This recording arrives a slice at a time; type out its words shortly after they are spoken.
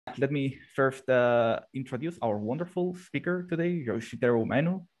let me first introduce our wonderful speaker today, Yoshiteru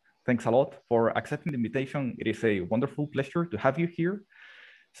Maeno. Thanks a lot for accepting the invitation. It is a wonderful pleasure to have you here.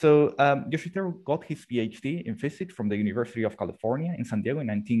 So Yoshiteru got his PhD in physics from the University of California in San Diego in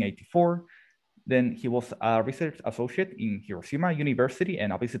 1984. Then he was a research associate in Hiroshima University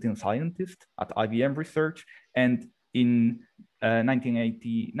and a visiting scientist at IBM Research. And in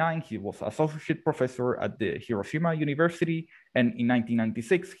 1989, he was associate professor at the Hiroshima University. And in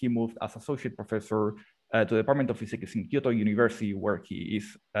 1996, he moved as associate professor to the Department of Physics in Kyoto University, where he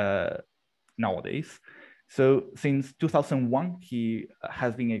is nowadays. So since 2001, he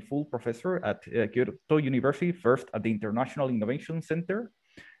has been a full professor at Kyoto University, first at the International Innovation Center,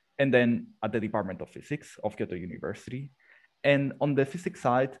 and then at the Department of Physics of Kyoto University. And on the physics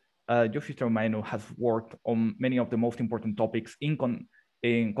side, Yoshiteru Maeno has worked on many of the most important topics in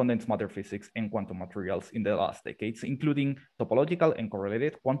condensed matter physics and quantum materials in the last decades, including topological and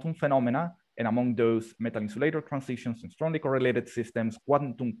correlated quantum phenomena, and among those, metal insulator transitions and strongly correlated systems,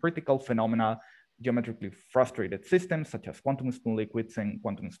 quantum critical phenomena, geometrically frustrated systems such as quantum spin liquids and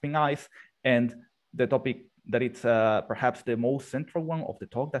quantum spin ice, and the topic that it's perhaps the most central one of the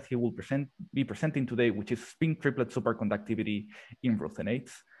talk that he will be presenting today, which is spin triplet superconductivity in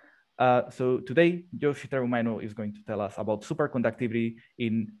ruthenates. So today, Yoshiteru Maeno is going to tell us about superconductivity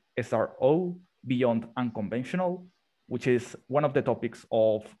in SRO beyond unconventional, which is one of the topics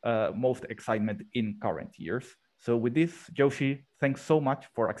of most excitement in current years. So with this, Yoshi, thanks so much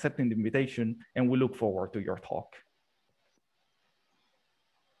for accepting the invitation, and we look forward to your talk.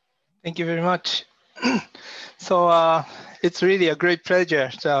 Thank you very much. So it's really a great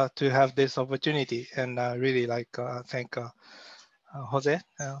pleasure to have this opportunity, and I really thank Jose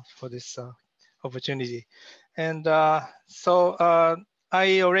for this opportunity. And so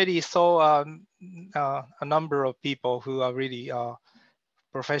I already saw a number of people who are really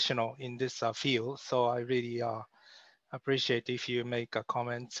professional in this field. So I really appreciate if you make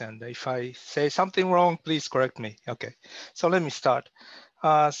comments, and if I say something wrong, please correct me. Okay, so let me start.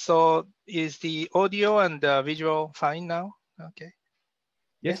 So is the audio and the visual fine now? Okay.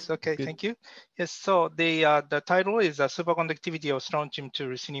 Yes, okay, good. Thank you. Yes, so the title is Superconductivity of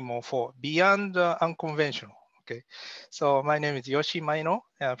Sr2RuO4, Beyond Unconventional. Okay, so my name is Yoshi Maeno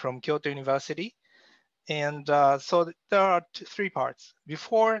from Kyoto University. And so there are three parts: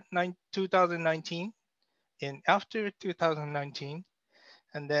 before 2019 and after 2019.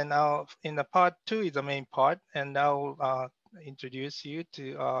 And then in the part two is the main part, and I'll introduce you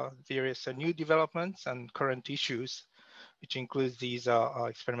to various new developments and current issues, which includes these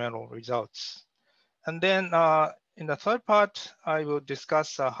experimental results. And then in the third part, I will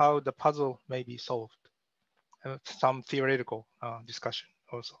discuss how the puzzle may be solved, some theoretical discussion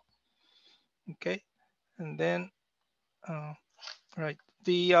also. Okay, and then, right,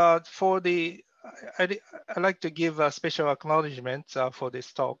 I'd like to give a special acknowledgement for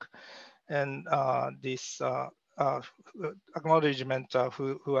this talk, and this acknowledgement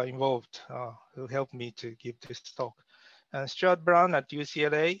who are involved, who helped me to give this talk. Stuart Brown at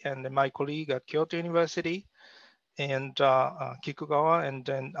UCLA, and my colleague at Kyoto University, and Kikugawa, and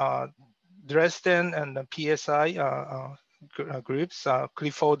then Dresden and the PSI groups,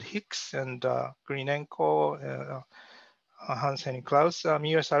 Clifford Hicks and Greenenko, Hansen and Klaus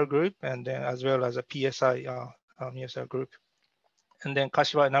MUSR group, and then as well as a PSI MUSR group. And then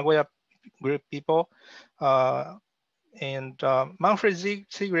Kashiwa Nagoya group people, and Manfred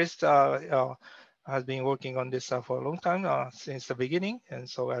Sigrist has been working on this for a long time, since the beginning. And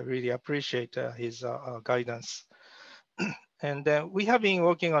so I really appreciate his guidance. And we have been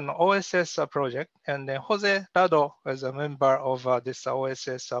working on OSS project, and then Jose Rado was a member of this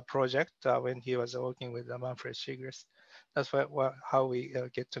OSS project when he was working with Manfred Sigrist. That's how we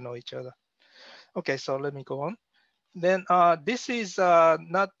get to know each other. Okay, so let me go on. Then this is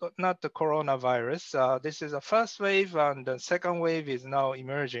not the coronavirus. This is a first wave, and the second wave is now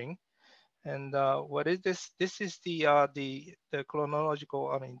emerging. And what is this? This is the chronological.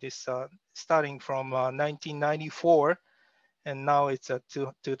 I mean, this starting from 1994, and now it's at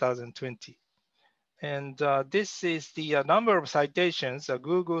 2020. And this is the number of citations,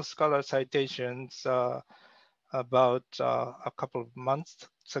 Google Scholar citations about a couple of months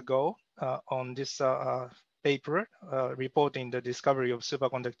ago on this paper reporting the discovery of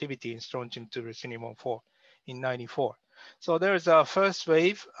superconductivity in strontium-2 ruthenium-4 in '94. So there's a first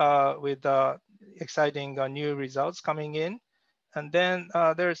wave with exciting new results coming in. And then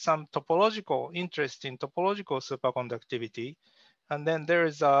there's some topological interest in topological superconductivity. And then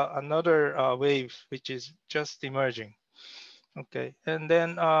there's another wave which is just emerging. Okay, and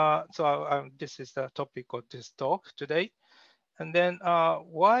then so this is the topic of this talk today. And then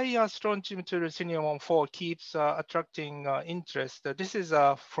why strontium to ruthenium-1,4 keeps attracting interest? This is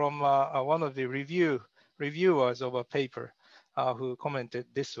from one of the reviewers of a paper who commented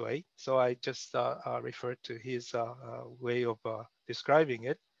this way. So I just referred to his way of describing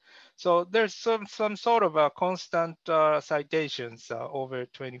it. So there's some sort of constant citations over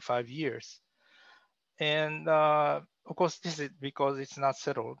 25 years. And of course, this is because it's not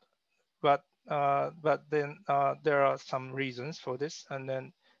settled. But then there are some reasons for this. And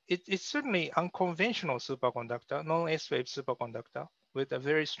then it's certainly unconventional superconductor, non-S-wave superconductor with a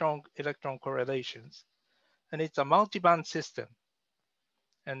very strong electron correlations. And it's a multi-band system.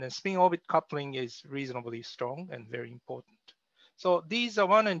 And then spin orbit coupling is reasonably strong and very important. So these are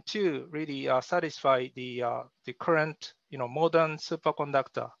 1 and 2 really satisfy the current modern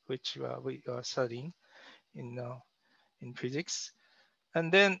superconductor, which we are studying in physics. And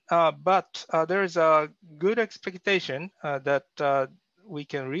then, but there is a good expectation that we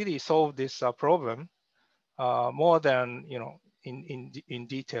can really solve this problem more than in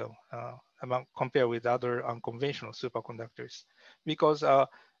detail compared with other unconventional superconductors, because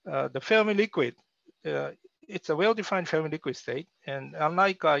the Fermi liquid, it's a well-defined Fermi liquid state, and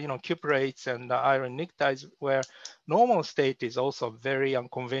unlike cuprates and iron pnictides, where normal state is also very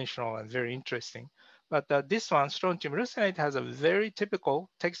unconventional and very interesting. But this one, strontium leucinate, has a very typical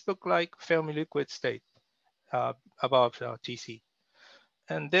textbook-like Fermi liquid state above TC.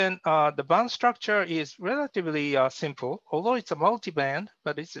 And then the band structure is relatively simple, although it's a multi-band,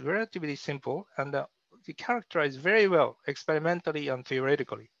 but it's relatively simple, and it characterized very well experimentally and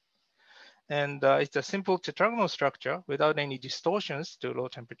theoretically. And it's a simple tetragonal structure without any distortions to low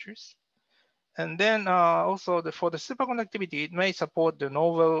temperatures. And then also for the superconductivity, it may support the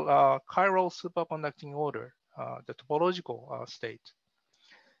novel chiral superconducting order, the topological state.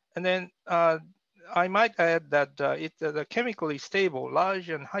 And then I might add that it's chemically stable, large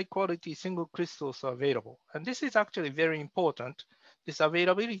and high quality single crystals are available. And this is actually very important. This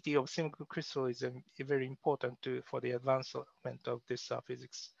availability of single crystal is very important for the advancement of this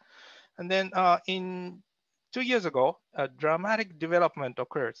physics. And then in 2 years ago, a dramatic development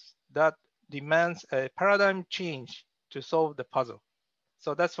occurs that demands a paradigm change to solve the puzzle.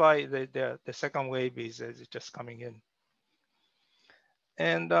 So that's why the second wave is just coming in.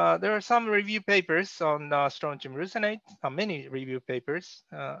 And there are some review papers on strontium leucinate, many review papers.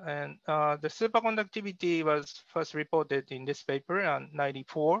 And the superconductivity was first reported in this paper on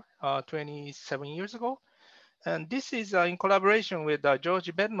 94, 27 years ago. And this is in collaboration with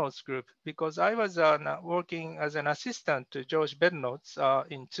George Bednotz's group, because I was working as an assistant to George Bednotz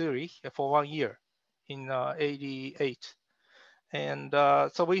in Zurich for 1 year in 88. And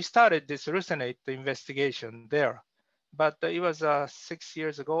so we started this leucinate investigation there. But it was 6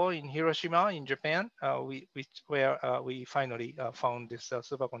 years ago in Hiroshima in Japan, where we finally found this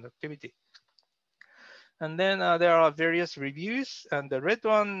superconductivity. And then there are various reviews, and the red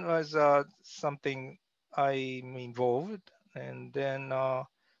one was something I'm involved. And then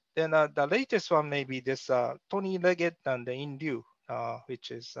the latest one may be this Tony Leggett and the In Liu,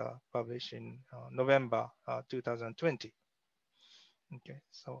 which is published in November 2020. Okay,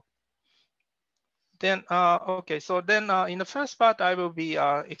 so then, okay, so then in the first part, I will be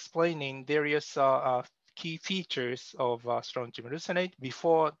explaining various key features of strontium leucinate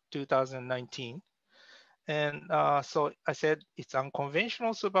before 2019. And so I said it's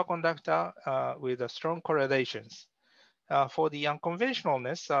unconventional superconductor with strong correlations. For the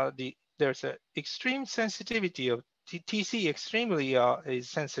unconventionalness, there's an extreme sensitivity of TC extremely is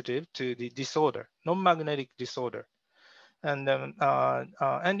sensitive to the disorder, non-magnetic disorder. And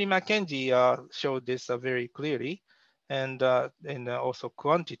Andy Mackenzie showed this very clearly and also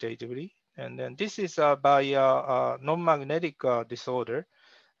quantitatively. And then this is by non-magnetic disorder.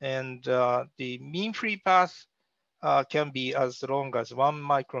 And the mean free path can be as long as 1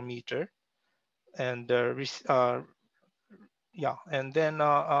 micrometer. And yeah, and then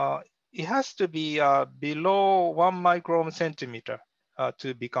it has to be below 1 micron centimeter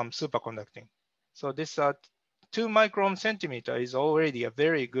to become superconducting. So this 2 micron centimeter is already a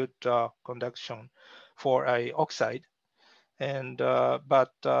very good conduction for an oxide. And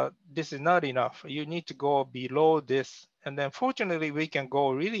but this is not enough. You need to go below this. And then fortunately, we can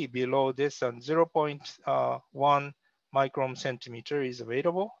go really below this, and 0.1 micron centimeter is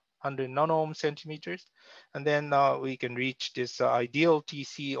available, 100 nano centimeters. And then we can reach this ideal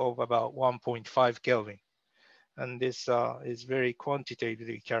TC of about 1.5 Kelvin. And this is very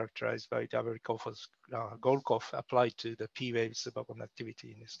quantitatively characterized by Golkov applied to the P-wave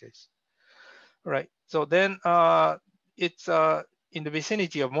superconductivity in this case. All right, so then it's in the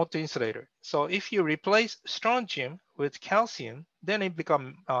vicinity of molten insulator. So if you replace strontium with calcium, then it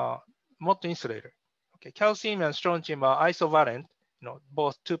becomes molten insulator. Okay, calcium and strontium are isovalent,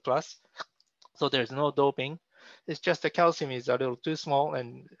 both 2+. So there's no doping. It's just the calcium is a little too small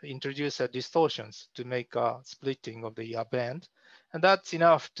and introduce distortions to make splitting of the band. And that's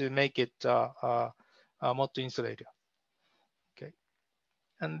enough to make it molten insulator. Okay.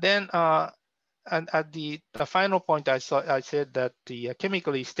 And then and at the final point, I said that the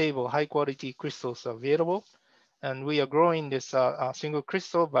chemically stable high quality crystals are available. And we are growing this single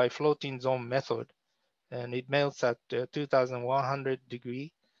crystal by floating zone method. And it melts at 2100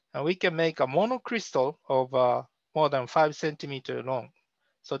 degree. And we can make a monocrystal of more than 5 centimeter long.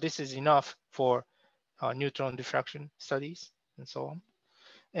 So this is enough for neutron diffraction studies and so on.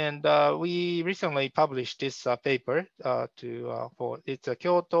 And we recently published this paper for it's a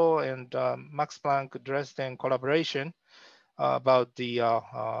Kyoto and Max Planck Dresden collaboration about the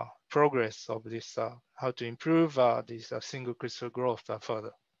progress of this, how to improve this single crystal growth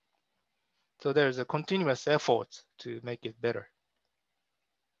further. So there's a continuous effort to make it better.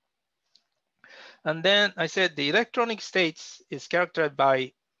 And then I said the electronic states is characterized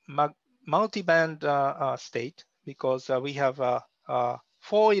by multi-band state because we have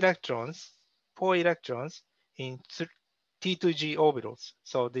 4 electrons in T2G orbitals.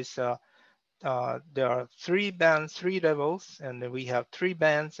 So this there are 3 bands, 3 levels, and then we have 3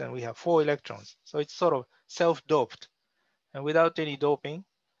 bands and we have 4 electrons. So it's sort of self-doped, and without any doping,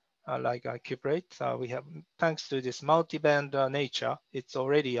 like cuprate, we have, thanks to this multi-band nature, it's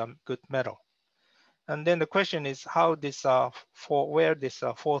already a good metal. And then the question is how this where this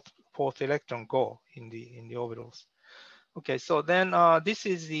fourth electron go in the orbitals. Okay, so then this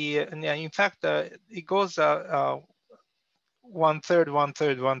is the in fact it goes 1/3,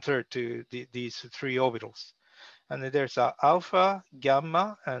 1/3, 1/3 to these 3 orbitals, and then there's alpha,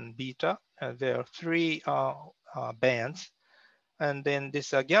 gamma, and beta, and there are 3 bands. And then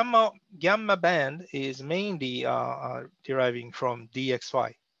this gamma band is mainly deriving from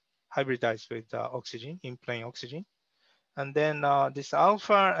DXY, hybridized with oxygen, in plain oxygen. And then this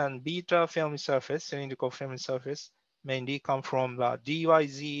alpha and beta film surface, cylindrical film surface, mainly come from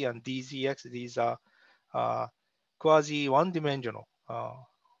DYZ and DZX. These are quasi one-dimensional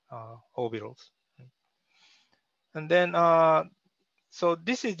orbitals. And then, so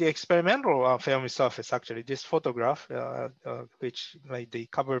this is the experimental film surface, actually, this photograph, which made the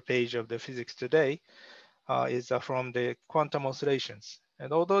cover page of the Physics Today, is from the quantum oscillations.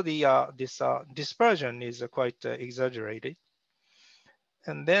 And although this dispersion is quite exaggerated,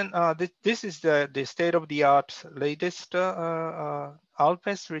 and then this is the state-of-the-art latest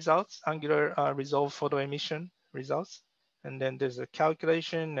ALPES results, angular resolved photo emission results. And then there's a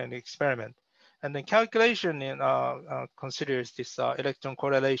calculation and experiment. And then calculation considers this electron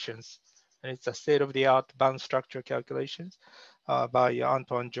correlations. And it's a state-of-the-art band structure calculations by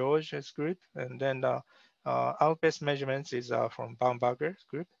Antoine Georges' group. And then ALPES measurements is from Baumberger's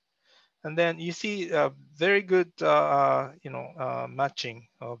group. And then you see a very good, matching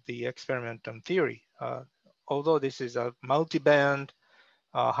of the experimental theory. Although this is a multi-band,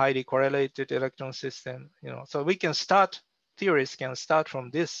 highly correlated electron system, so we can start, theorists can start from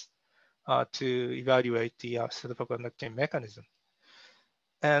this to evaluate the superconducting mechanism.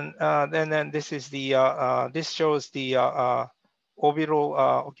 And then this is the, this shows the orbital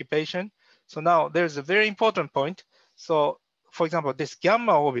occupation. So now there's a very important point. So for example, this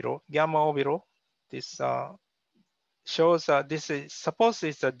gamma orbital, this shows this is supposed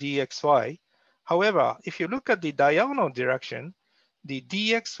it's a DXY. However, if you look at the diagonal direction, the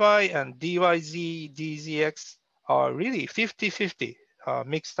DXY and DYZ, DZX are really 50-50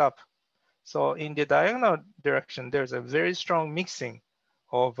 mixed up. So in the diagonal direction, there's a very strong mixing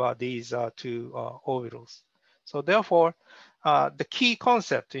of these 2 orbitals. So therefore, the key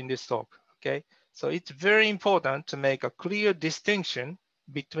concept in this talk, okay? So it's very important to make a clear distinction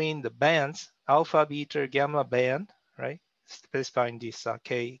between the bands, alpha, beta, gamma band, right? Specifying this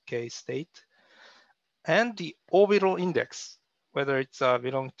K state, and the orbital index, whether it's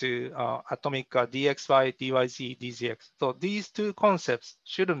belong to atomic DXY, DYZ, DZX. So these 2 concepts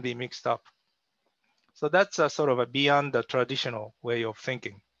shouldn't be mixed up. So that's sort of a beyond the traditional way of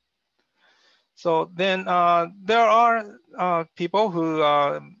thinking. So then there are people who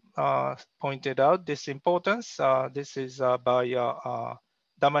pointed out this importance. This is by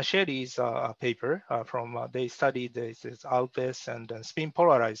Damasceri's paper from, they studied this ALPES and spin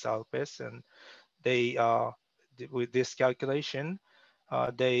polarized ALPES, and they, with this calculation,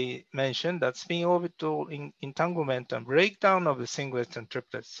 they mentioned that spin orbital entanglement and breakdown of the singlets and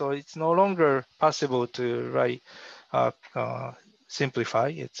triplets. So it's no longer possible to write simplify.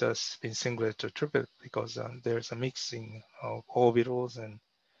 It's a spin singlet to triplet because there's a mixing of orbitals,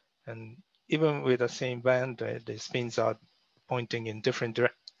 and even with the same band, the spins are pointing in different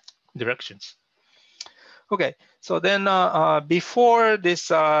directions. Okay, so then before this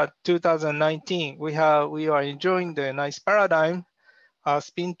 2019, we are enjoying the nice paradigm,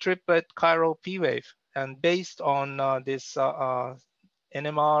 spin triplet chiral P wave, and based on this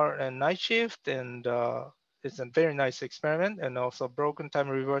NMR and night shift, and it's a very nice experiment, and also broken time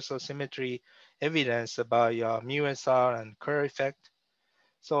reversal symmetry evidence by mu-SR and Kerr effect.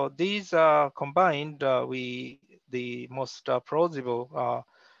 So these combined, the most plausible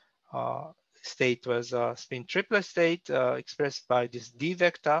state was spin triplet state expressed by this D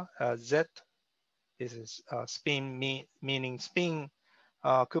vector, Z. This is spin meaning spin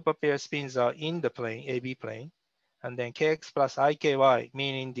Cooper pair spins are in the plane, AB plane, and then Kx plus IKY,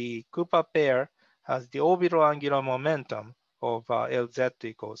 meaning the Cooper pair has the orbital angular momentum of Lz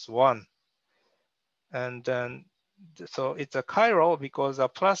equals 1. And then, so it's a chiral because a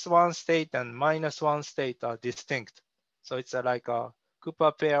 +1 state and -1 state are distinct. So it's like a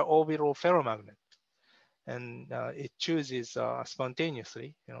Cooper pair orbital ferromagnet. And it chooses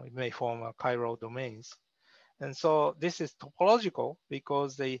spontaneously, it may form a chiral domains. And so this is topological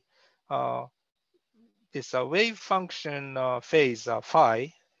because this wave function phase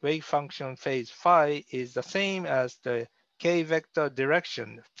phi, wave function phase phi is the same as the k vector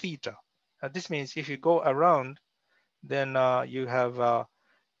direction theta. This means if you go around, then you have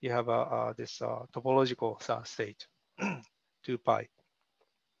this topological state, 2 pi.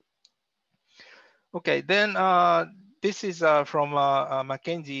 Okay, then this is from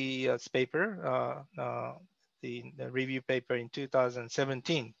Mackenzie's paper, the review paper in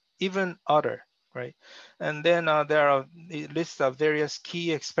 2017, even other, right? And then there are a list of various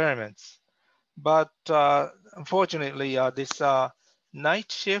key experiments. But unfortunately, this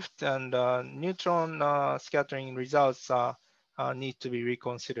night shift and neutron scattering results need to be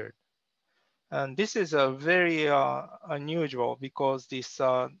reconsidered. And this is a very unusual because this,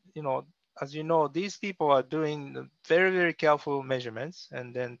 as you know, these people are doing very, very careful measurements.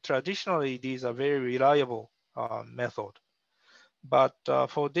 And then traditionally, these are very reliable method. But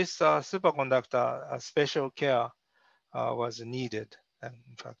for this superconductor, special care was needed,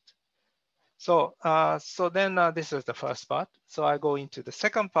 in fact. So, then this is the first part. So I go into the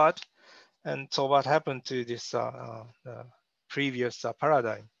second part. And so what happened to this previous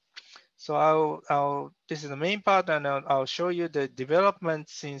paradigm? So this is the main part, and I'll show you the development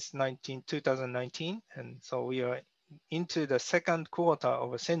since 2019. And so we are into the second quarter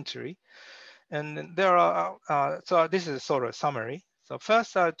of a century. And there are, so this is sort of a summary. So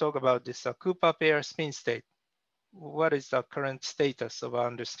first I'll talk about this Cooper pair spin state. What is the current status of our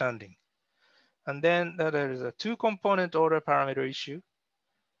understanding? And then there is a 2-component order parameter issue.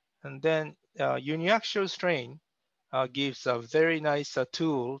 And then uniaxial strain gives a very nice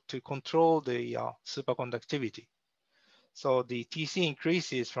tool to control the superconductivity. So the TC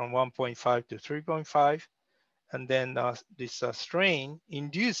increases from 1.5 to 3.5. And then this strain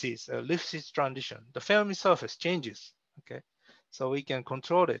induces a Lifshitz transition. The Fermi surface changes, okay? So we can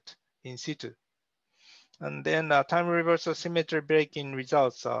control it in situ. And then time reversal symmetry breaking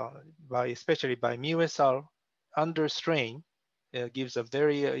results especially by mu-SR under strain gives a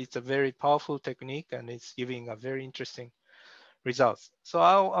it's a very powerful technique, and it's giving a very interesting results. So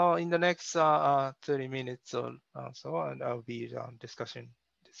I'll in the next 30 minutes or so, and I'll be discussing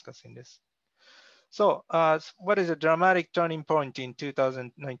this. So what is a dramatic turning point in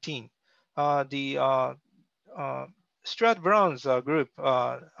 2019? The Stuart Brown's group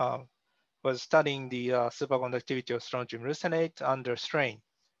was studying the superconductivity of strontium leucinates under strain.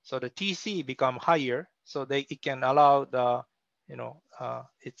 So the TC become higher, so it can allow the,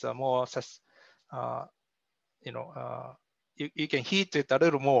 it's a more, you can heat it a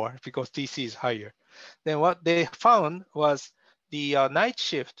little more because TC is higher. Then what they found was the night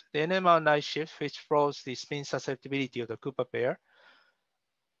shift, the NMR night shift, which follows the spin susceptibility of the Cooper pair.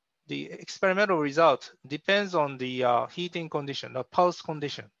 The experimental result depends on the heating condition, the pulse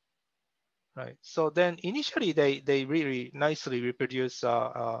condition, right? So then initially they really nicely reproduce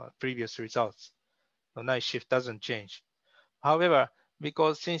previous results. The night shift doesn't change. However,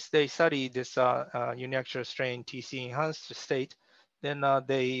 because since they study this uniaxial strain TC enhanced state, then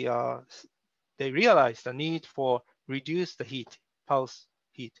they realize the need for reduce the heat, pulse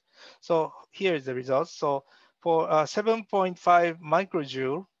heat. So here is the results. So for 7.5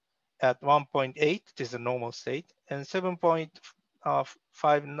 microjoule at 1.8, this is the normal state, and 7.5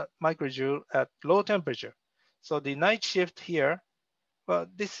 microjoule at low temperature. So the night shift here, well,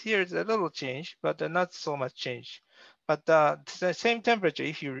 this here is a little change, but not so much change. But the same temperature,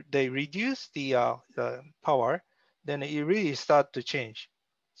 if they reduce the power, then it really start to change.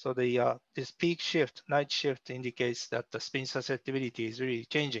 So this peak shift, night shift, indicates that the spin susceptibility is really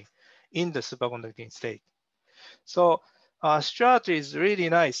changing in the superconducting state. So Strat is really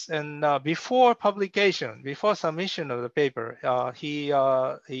nice. And before publication, before submission of the paper, he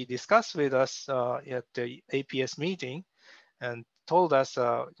discussed with us at the APS meeting and told us,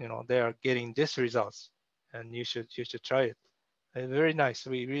 they are getting these results, and you should try it. Very nice.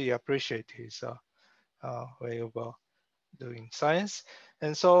 We really appreciate his way of doing science.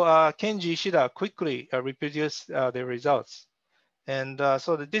 And so Kenji Ishida quickly reproduced the results. And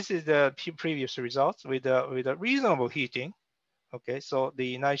so this is the previous results with a reasonable heating. Okay, so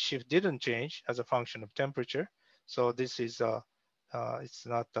the night shift didn't change as a function of temperature. So this is it's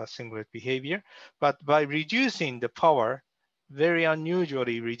not a singlet behavior, but by reducing the power, very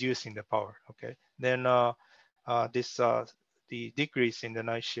unusually reducing the power. Okay, then the decrease in the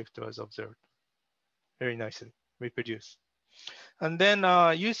night shift was observed. Very nicely reproduced. And then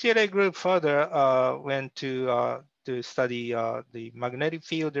UCLA group further went to study the magnetic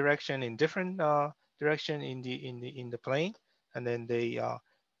field direction in different direction in the plane, and then they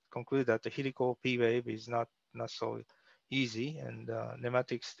conclude that the helical P wave is not so easy, and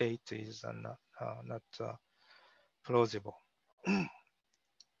nematic state is not plausible.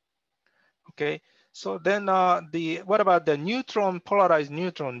 Okay, so then what about the polarized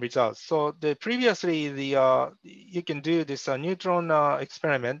neutron results? So previously you can do this neutron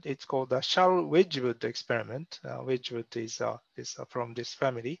experiment. It's called the Shell-Wedgwood experiment. Wedgwood is from this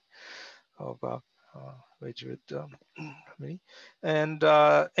family of Wedgwood family. And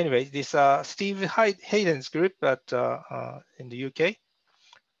anyway, this Steve Hayden's group in the UK,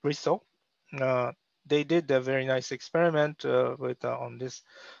 Bristol, they did a very nice experiment on this.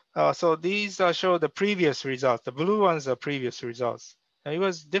 So these show the previous results. The blue ones are previous results. And it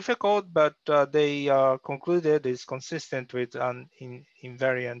was difficult, but they concluded it's consistent with an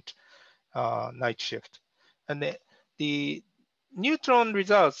invariant night shift. And the neutron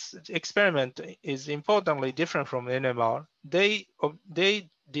results experiment is importantly different from NMR. They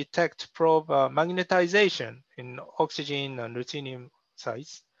probe magnetization in oxygen and ruthenium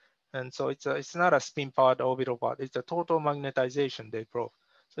sites. And so it's not a spin part, orbital part. It's a total magnetization they probe.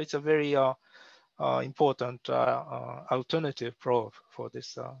 So it's a very important alternative probe for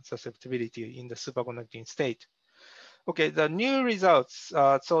this susceptibility in the superconducting state. Okay, the new results.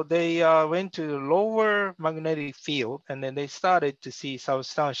 So they went to lower magnetic field, and then they started to see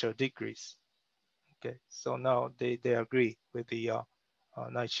substantial decrease. Okay, so now they agree with the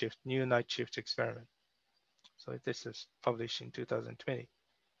new night shift experiment. So this is published in 2020.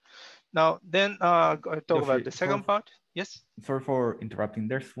 Now, then I talk Yoshi, about the second part. Yes. Sorry for interrupting.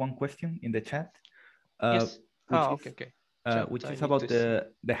 There's one question in the chat. Yes. Okay. Which is about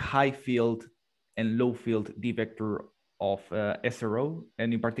the high field and low field D vector of SRO,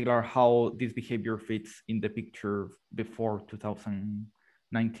 and in particular how this behavior fits in the picture before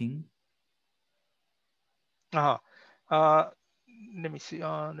 2019. Let me see.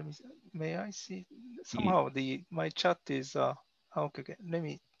 May I see? Somehow my chat is okay. Let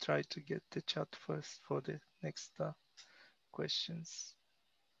me try to get the chat first for the next questions.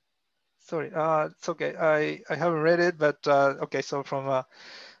 Sorry, it's okay. I haven't read it, but okay. So from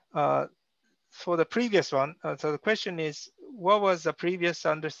for the previous one, so the question is, what was the previous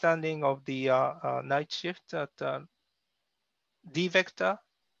understanding of the night shift at D vector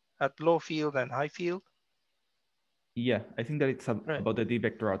at low field and high field? Yeah, I think that it's about the D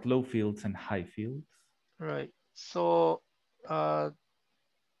vector at low fields and high fields. Right. So the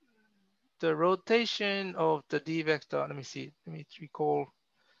rotation of the D vector, let me see, let me recall,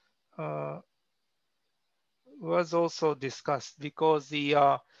 was also discussed because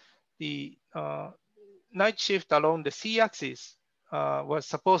the night shift along the C-axis was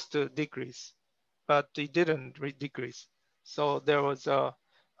supposed to decrease, but it didn't decrease. So there was the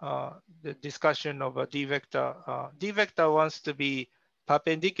discussion of a D vector. D vector wants to be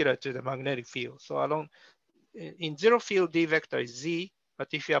perpendicular to the magnetic field. So in zero field, D vector is Z, but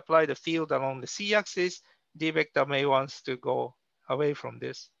if you apply the field along the C-axis, D vector may wants to go away from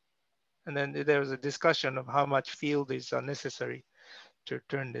this. And then there was a discussion of how much field is necessary to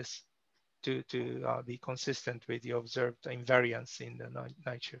turn this to be consistent with the observed invariance in the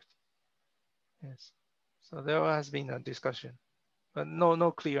night shift. Yes, so there has been a discussion, but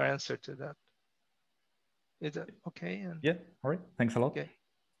no clear answer to that. Is that okay? Yeah, all right, thanks a lot. Okay.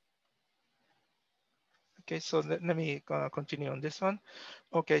 Okay, so let me continue on this one.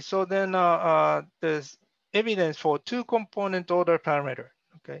 Okay, so then there's evidence for two-component order parameter.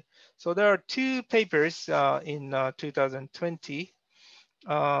 Okay, so there are two papers in 2020.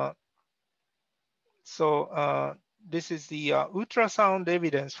 This is the ultrasound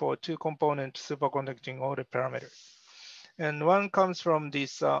evidence for two-component superconducting order parameters. And one comes from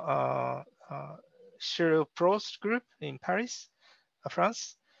this Cheryl Prost group in Paris,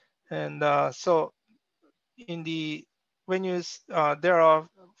 France. And so in the, when you, there are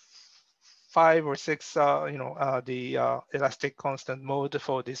 5 or 6, the elastic constant mode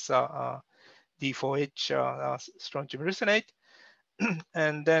for this D4H strontium leucinate.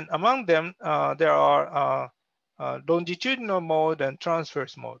 And then among them, there are longitudinal mode and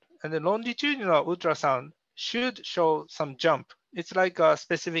transverse mode. And the longitudinal ultrasound should show some jump. It's like a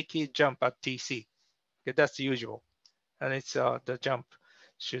specific key jump at TC. Okay, that's the usual. And it's the jump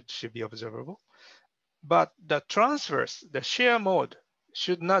should be observable. But the transverse, the shear mode,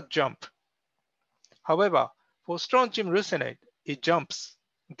 should not jump. However, for strontium leucinate, it jumps.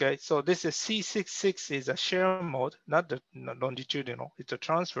 Okay, so this is C66 is a shear mode, not the longitudinal, it's a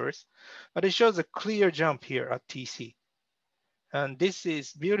transverse, but it shows a clear jump here at TC. And this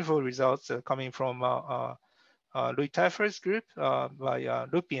is beautiful results coming from Louis Taillefer's group by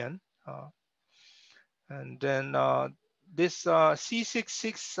Lupien. And then this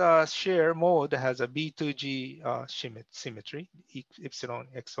C66 shear mode has a B2G symmetry, epsilon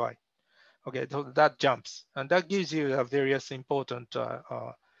XY. Okay, so that jumps, and that gives you various important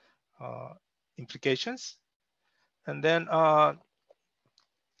implications. And then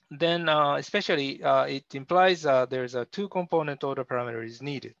especially it implies there's a two-component order parameter is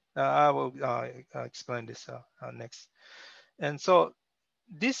needed. I will explain this next. And so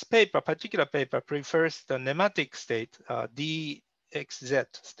this paper, particular paper, prefers the nematic state, DXZ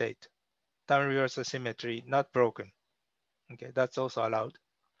state, time reversal symmetry, not broken. Okay, that's also allowed.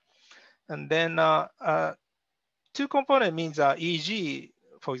 And then two-component means EG,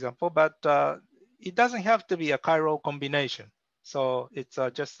 for example, but it doesn't have to be a chiral combination. So it's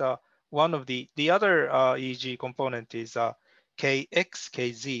just one of the other EG component is KX,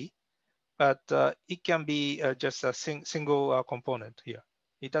 KZ, but it can be just a single component here.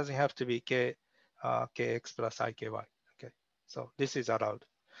 It doesn't have to be KX plus IKY. Okay, so this is allowed.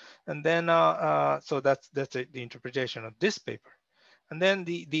 And then, so that's the interpretation of this paper. And then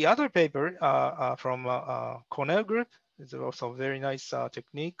the other paper from Cornell group is also a very nice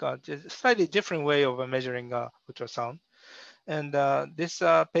technique, just a slightly different way of measuring ultrasound. And this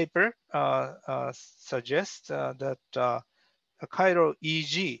paper suggests that a chiral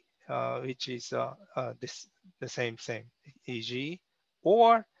EG, which is the same EG,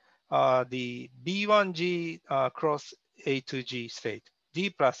 or the B1G cross A2G state,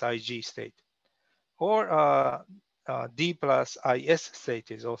 D plus IG state, or D plus IS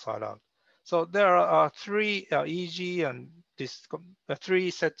state is also allowed. So there are 3 EG and this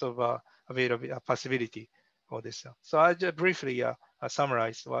 3 sets of available possibility for this. So I just briefly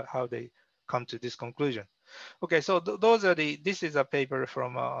summarize how they come to this conclusion. Okay, so those are this is a paper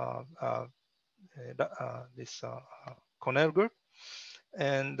from this Cornell group.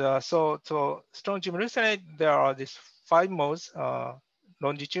 And so strontium leucinate, there are these 5 modes,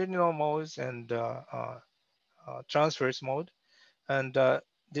 longitudinal modes and transverse mode. And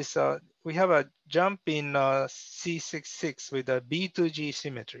this we have a jump in C66 with a B2G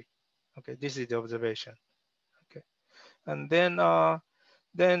symmetry. Okay, this is the observation. Okay, and then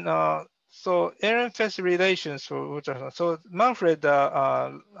so Ehrenfest relations for ultrasound. So Manfred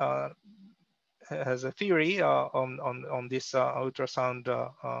has a theory on this ultrasound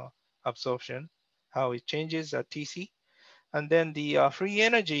absorption, how it changes TC. And then the free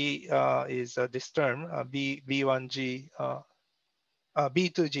energy is this term, B1G,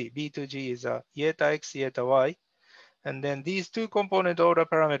 B2G. B2G is eta X, eta Y. And then these two-component order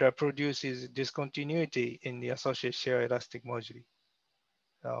parameter produces discontinuity in the associated shear elastic moduli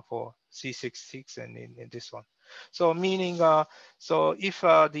for C66 and in this one. So meaning, so if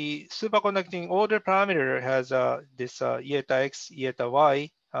the superconducting order parameter has this eta X, eta Y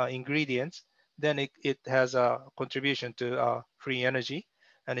ingredients, then it has a contribution to free energy,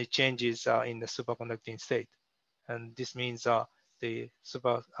 and it changes in the superconducting state. And this means the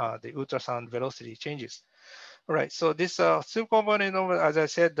ultrasound velocity changes. All right, so this subcomponent, as I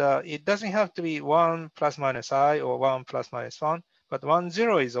said, it doesn't have to be 1 plus minus I or 1 plus minus 1, but 1,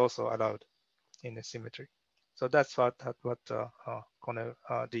 0 is also allowed in the symmetry. So that's what ultrasound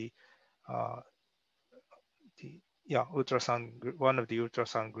group, one of the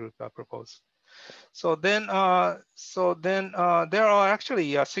ultrasound group proposed. So then there are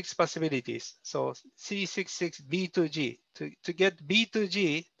actually 6 possibilities. So C66 B2G. To get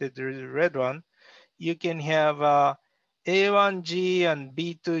B2G, the red one, you can have A1G and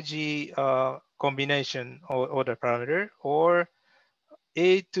B2G combination order parameter, or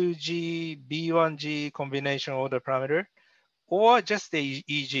A2G, B1G combination order parameter, or just the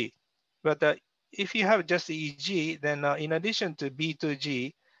EG. But if you have just the EG, then in addition to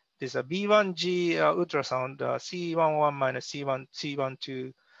B2G, there's a B1G ultrasound, C11 minus C1,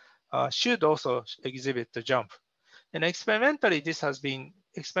 C12 should also exhibit the jump. And experimentally, this has been,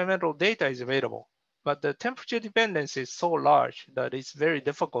 experimental data is available, but the temperature dependence is so large that it's very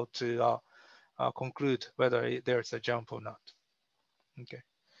difficult to conclude whether there's a jump or not. Okay.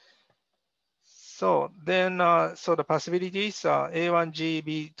 So then, so the possibilities are A1G,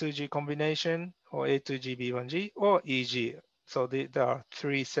 B2G combination, or A2G, B1G, or EG. So there are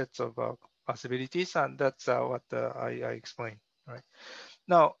three sets of possibilities, and that's what I explained. Right.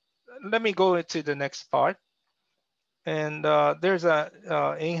 Now, let me go to the next part. And there's a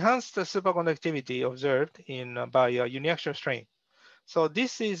enhanced superconductivity observed in by uniaxial strain. So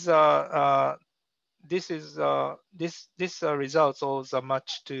this results owes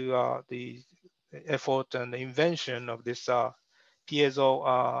much to the effort and the invention of this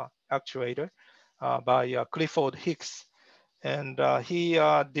piezo actuator by Clifford Hicks, and he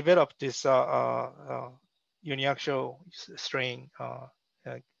developed this uniaxial strain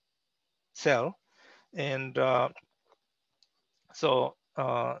cell, and so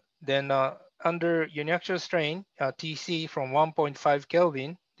then under uniaxial strain, TC from 1.5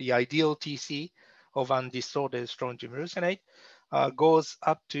 Kelvin, the ideal TC of undistorted strontium leucinate, goes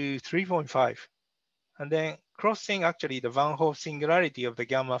up to 3.5. And then crossing actually the Van Hoff singularity of the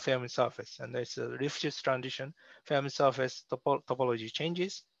gamma Fermi surface. And there's a Lifshitz transition, Fermi surface topology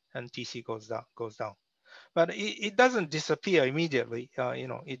changes, and TC goes down. But it doesn't disappear immediately.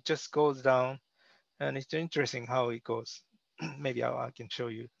 It just goes down, and it's interesting how it goes. Maybe I can show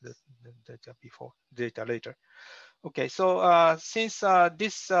you the data later. Okay, so since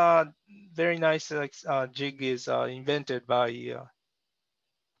this very nice jig is invented by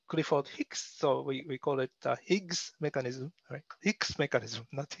Clifford Hicks, so we call it Higgs mechanism, right? Higgs mechanism,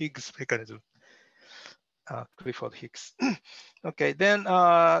 not Higgs mechanism. Clifford Hicks. Okay, then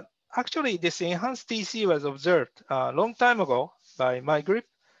actually this enhanced TC was observed a long time ago by my group,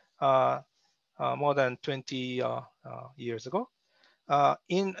 more than 20 years ago,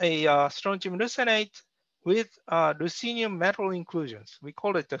 in a strontium leucinate with ruthenium metal inclusions. We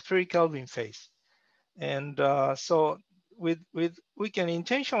call it the 3 Kelvin phase. And so we can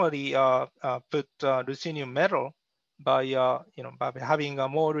intentionally put ruthenium metal by by having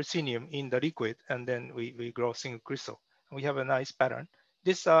more ruthenium in the liquid, and then we grow single crystal. We have a nice pattern.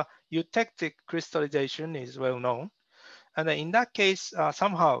 This eutectic crystallization is well known, and in that case,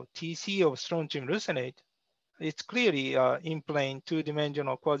 somehow TC of strontium leucinate, it's clearly in plane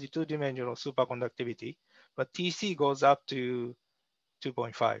two-dimensional, quasi two-dimensional superconductivity, but TC goes up to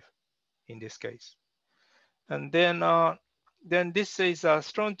 2.5 in this case. And then this is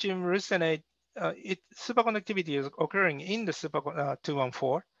strontium leucinate. Superconductivity is occurring in the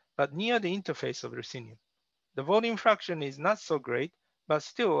 214, but near the interface of ruthenium. The volume fraction is not so great, but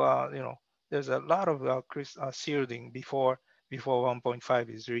still, there's a lot of shielding before 1.5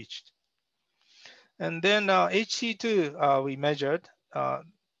 is reached. And then HC2 we measured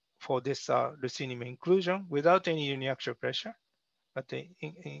for this ruthenium inclusion without any uniaxial pressure, but the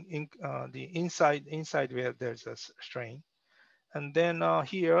inside where there's a strain. And then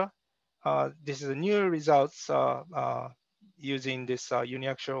here, this is the new results using this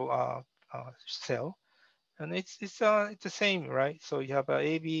uniaxial cell, and it's the same, right? So you have a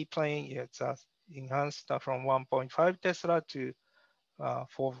AB plane, it's enhanced from 1.5 Tesla to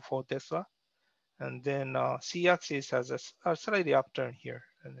 4 Tesla. And then C-axis has a slightly upturn here.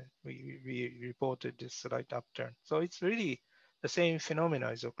 And we reported this slight upturn. So it's really the same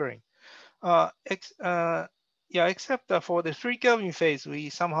phenomena is occurring. Except for the 3 Kelvin phase, we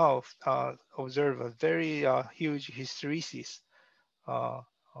somehow observe a very huge hysteresis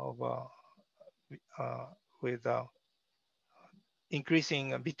with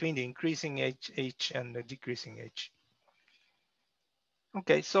increasing between the increasing H and the decreasing H.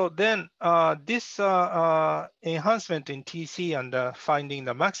 Okay, so then this enhancement in TC and finding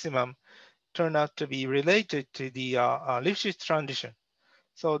the maximum turned out to be related to the Lifshitz transition.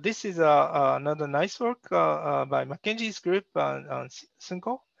 So this is another nice work by Mackenzie's group on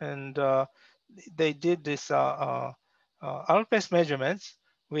Sunko, and they did this Alpes measurements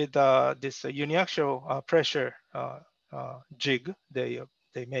with this uniaxial pressure jig they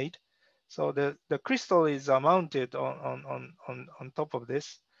made. So the crystal is mounted on top of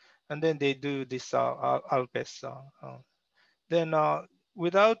this, and then they do this Alpes. Then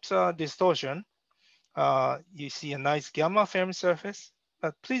without distortion, you see a nice gamma film surface.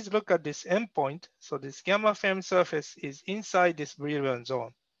 But please look at this endpoint. So this gamma film surface is inside this brilliant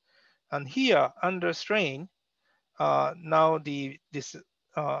zone. And here under strain, now this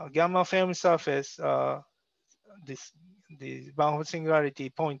gamma film surface, the Van singularity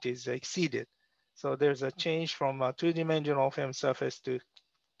point is exceeded. So there's a change from a two-dimensional film surface to,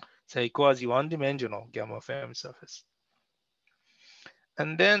 say, quasi one-dimensional gamma film surface.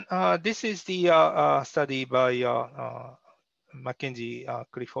 And then this is the study by Mackenzie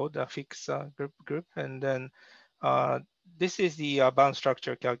Clifford, a fixed group. And then this is the band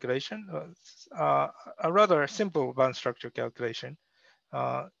structure calculation, a rather simple band structure calculation.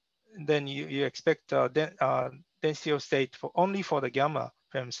 Then you expect density of state for only for the gamma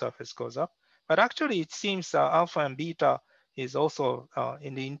film surface goes up. But actually, it seems alpha and beta is also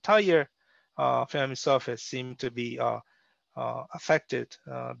in the entire film surface seem to be affected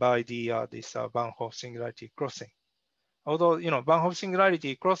by this Van Hoff singularity crossing. Although Van Hoff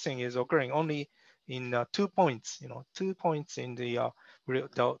singularity crossing is occurring only in 2 points, 2 points in the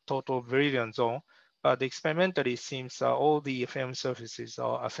total Brillouin zone, but experimentally it seems all the film surfaces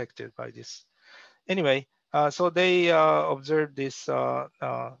are affected by this. Anyway, so they observed this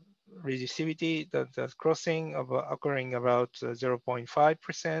resistivity, the crossing of occurring about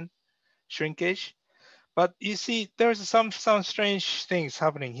 0.5% shrinkage. But you see, there's some strange things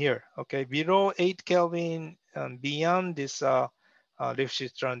happening here. Okay, below 8 Kelvin and beyond this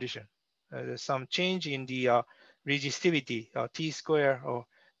Lifshitz transition, there's some change in the resistivity, T square or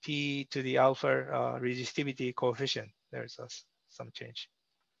T to the alpha resistivity coefficient. There's some change.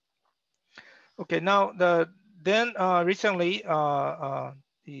 Okay, now recently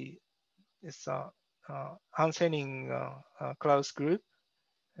this Hans-Henning Klaus group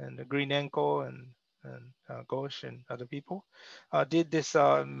and Greenenko and Ghosh and other people did this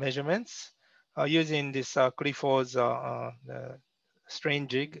measurements using this Clifford's strain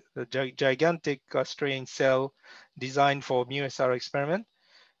jig, the gigantic strain cell designed for mu-SR experiment.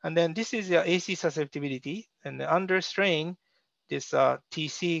 And then this is the AC susceptibility, and under strain, this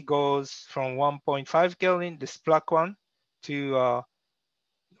TC goes from 1.5 Kelvin, this black one, to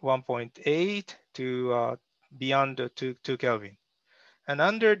 1.8 to beyond 2 Kelvin. And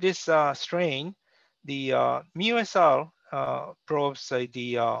under this strain, the mu-SR probes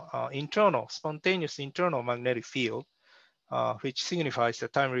the internal, spontaneous internal magnetic field, which signifies the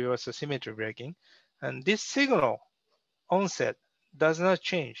time reversal symmetry breaking. And this signal onset does not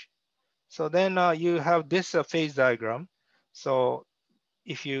change. So then you have this phase diagram. So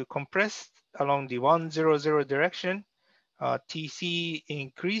if you compress along the 100 direction, TC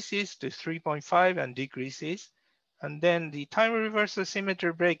increases to 3.5 and decreases. And then the time reversal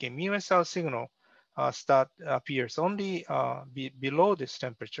symmetry breaking mu-SR signal appears only below this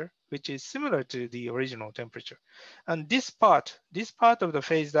temperature, which is similar to the original temperature. And this part of the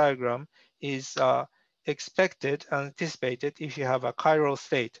phase diagram is expected, anticipated if you have a chiral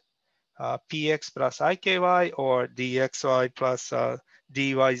state, px plus iky or dxy plus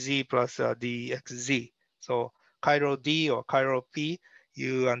dyz plus dxz. So chiral D or chiral P,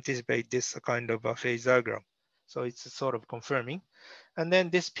 you anticipate this kind of a phase diagram. So it's sort of confirming. And then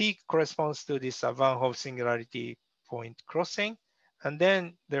this peak corresponds to this Van Hoff singularity point crossing. And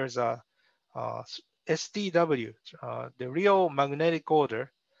then there's a STW, the real magnetic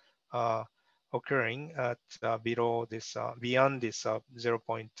order occurring at below this, beyond this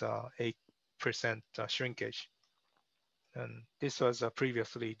 0.8% shrinkage. And this was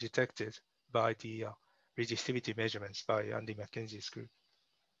previously detected by the resistivity measurements by Andy Mackenzie's group.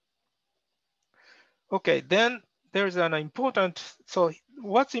 Okay, then there's an important, so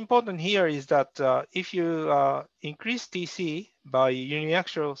what's important here is that if you increase TC by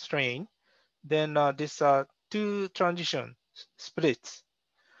uniaxial strain, then this two transition splits.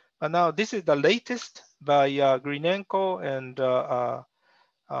 And now this is the latest by Greenenko and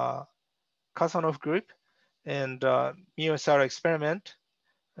Kasanov group and mu-SR experiment.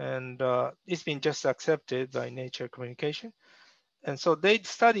 And it's been just accepted by Nature Communication. And so we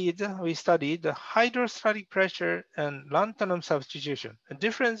studied the hydrostatic pressure and lanthanum substitution,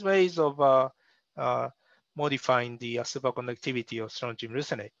 different ways of modifying the superconductivity of strontium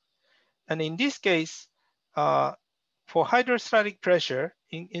leucinate. And in this case, for hydrostatic pressure,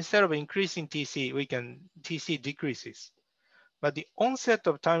 instead of increasing TC, TC decreases. But the onset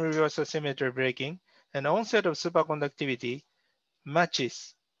of time reversal symmetry breaking and onset of superconductivity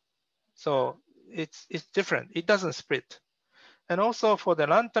matches. So it's different, it doesn't split. And also for the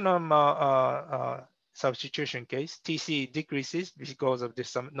lanthanum substitution case, TC decreases because of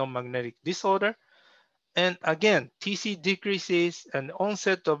this non-magnetic disorder. And again, TC decreases and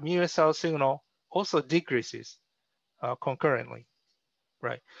onset of mu-SR signal also decreases concurrently,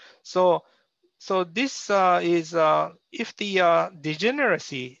 right? So this is if the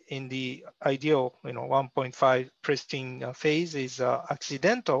degeneracy in the ideal 1.5 pristine phase is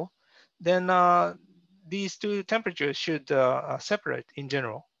accidental, then these two temperatures should separate in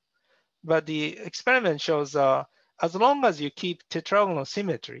general. But the experiment shows as long as you keep tetragonal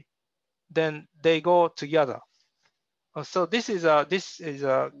symmetry, then they go together. So this is a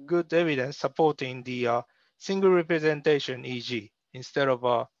good evidence supporting the single representation EG instead of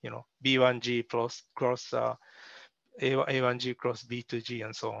B1G plus cross A1G cross B2G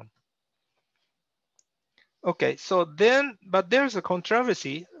and so on. Okay, so then, but there's a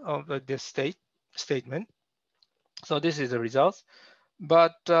controversy of this statement. So this is the results.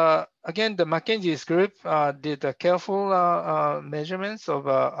 But again, the Mackenzie's group did a careful measurements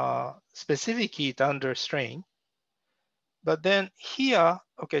of specific heat under strain. But then here,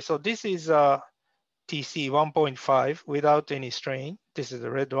 okay, so this is TC 1.5 without any strain. This is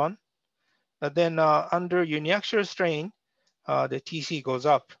the red one. But then under uniaxial strain, the TC goes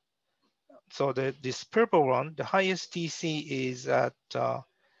up. So this purple one, the highest TC is at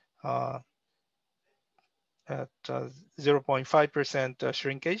 0.5%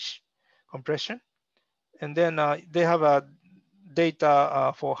 shrinkage compression. And then they have a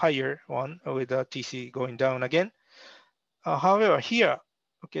data for higher one with the TC going down again. However, here,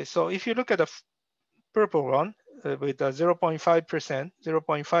 okay, so if you look at the purple one with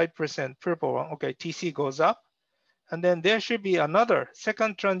 0.5% purple one, okay, TC goes up. And then there should be another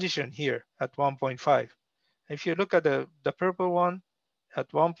second transition here at 1.5. If you look at the purple one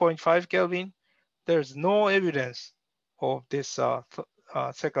at 1.5 Kelvin, there's no evidence of this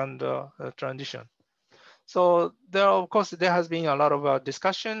second transition. So there, of course, there has been a lot of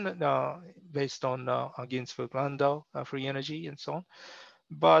discussion based on Ginzburg-Landau free energy and so on.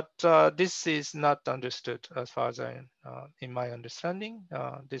 But this is not understood as far as in my understanding.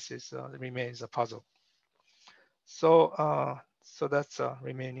 This remains a puzzle. So so that's a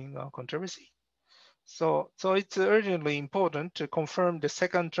remaining controversy. So it's urgently important to confirm the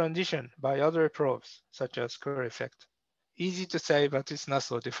second transition by other probes, such as Kerr effect. Easy to say, but it's not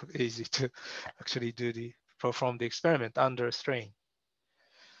so easy to actually perform the experiment under strain.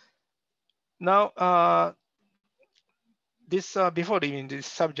 Now, before leaving this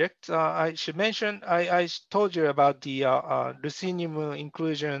subject, I should mention, I told you about the ruthenium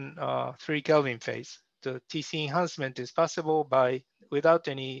inclusion 3 Kelvin phase. The TC enhancement is possible without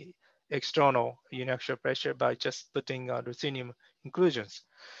any external uniaxial pressure by just putting ruthenium inclusions.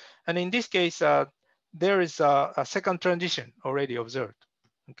 And in this case, there is a second transition already observed.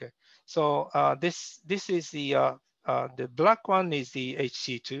 Okay, so this is the black one is the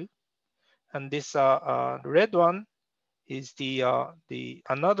HC2, and this red one is the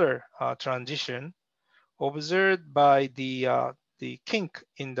another transition observed by the kink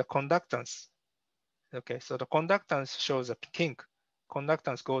in the conductance. Okay, so the conductance shows a kink.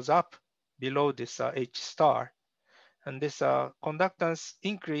 Conductance goes up below this H star, and this conductance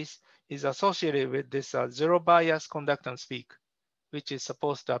increase is associated with this zero bias conductance peak, which is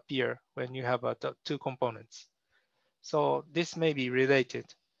supposed to appear when you have two components. So this may be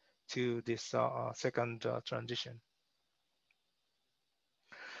related to this second transition.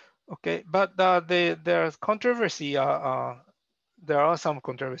 Okay, but there's controversy. There are some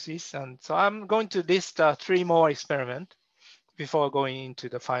controversies, and so I'm going to list 3 more experiments before going into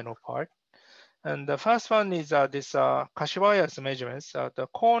the final part. And the first one is this Kashiwaya's measurements, the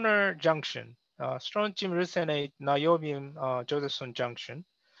corner junction, strontium leucinate niobium Josephson junction.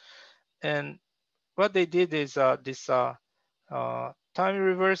 And what they did is this time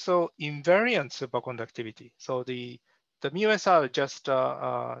reversal invariant superconductivity. So the mu-SR just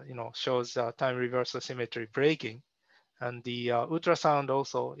shows time reversal symmetry breaking, and the ultrasound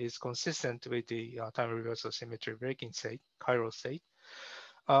also is consistent with the time reversal symmetry breaking state, chiral state.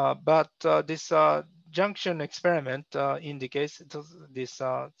 But this junction experiment indicates this.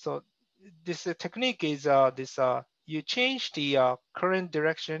 So this technique is you change the current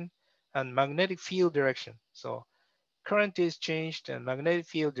direction and magnetic field direction. So current is changed and magnetic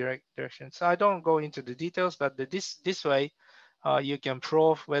field direction. So I don't go into the details, but this way you can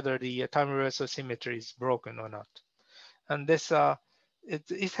prove whether the time reversal symmetry is broken or not. And this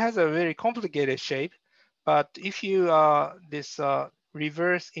it has a very complicated shape, but if you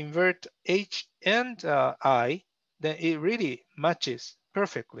reverse invert H and I, then it really matches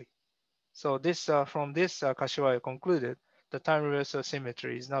perfectly. So this from this Kashiwaya concluded the time reversal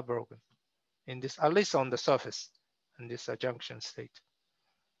symmetry is not broken in this, at least on the surface in this junction state.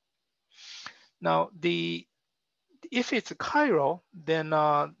 Now if it's chiral, then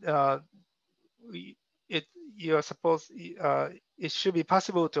you're supposed it should be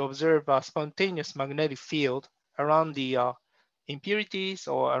possible to observe a spontaneous magnetic field around the impurities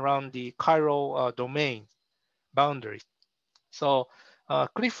or around the chiral domain boundary. So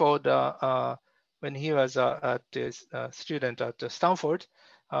Clifford, when he was at this student at Stanford,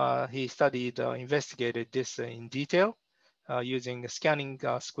 he studied, investigated this in detail using a scanning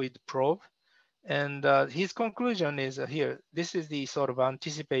squid probe. And his conclusion is here, this is the sort of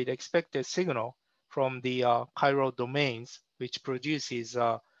anticipated expected signal from the chiral domains, which produces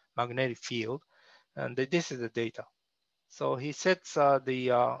a magnetic field. And this is the data. So he sets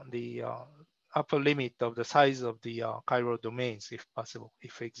the upper limit of the size of the chiral domains, if possible,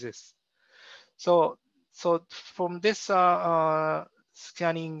 if it exists. So from this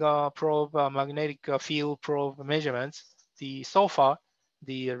scanning probe, magnetic field probe measurements, so far,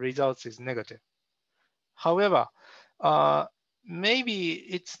 the results is negative. However, maybe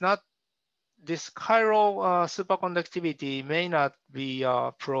it's not, this chiral superconductivity may not be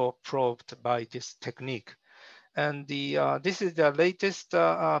probed by this technique. And this is the latest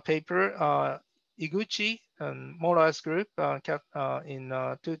paper, Iguchi and Mora's group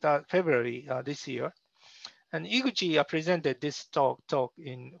in February this year. And Iguchi presented this talk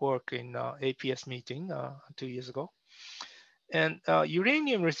in work in APS meeting 2 years ago. And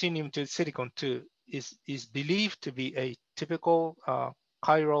uranium ruthenium to silicon 2 is believed to be a typical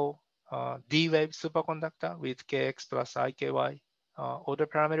chiral D-wave superconductor with Kx plus IKY order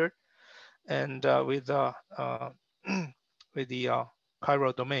parameter, and with the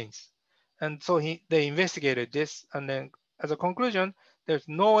chiral domains. And so they investigated this, and then as a conclusion, there's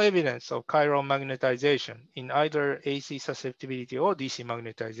no evidence of chiral magnetization in either AC susceptibility or DC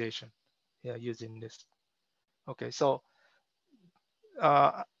magnetization using this. Okay, so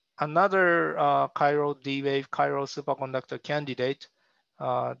another chiral D-wave, chiral superconductor candidate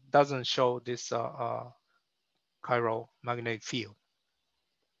doesn't show this chiral magnetic field.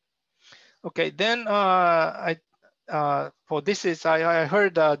 Okay, then for this is, I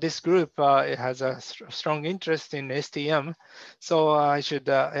heard this group it has a strong interest in STM. So I should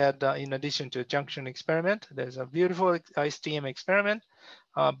add, in addition to junction experiment, there's a beautiful STM experiment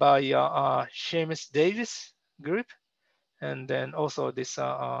by Seamus Davis group. And then also this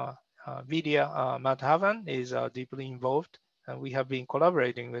Vidya Madhavan is deeply involved. And we have been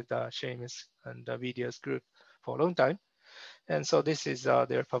collaborating with Seamus and Vidya's group for a long time. And so this is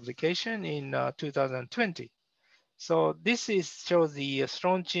their publication in 2020. So this shows the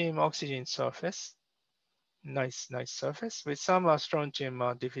strontium oxygen surface. Nice surface with some strontium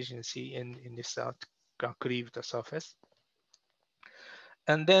deficiency in this cleaved surface.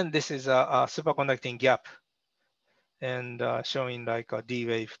 And then this is a superconducting gap, and showing like a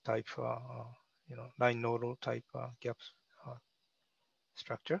D-wave type, line nodal type gap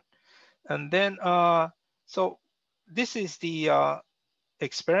structure. And then, so this is the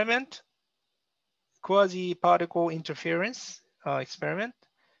experiment, quasi-particle interference experiment.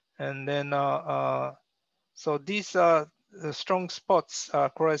 And then, so these strong spots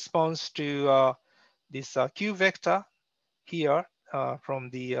corresponds to this Q vector here from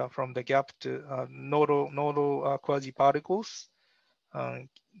the gap to nodal quasi-particles.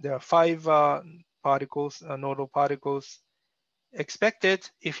 There are 5 particles, nodal particles expected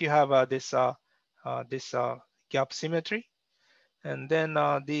if you have this gap symmetry. And then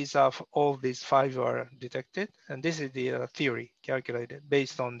all these 5 are detected. And this is the theory calculated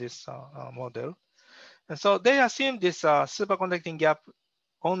based on this model. And so they assume this superconducting gap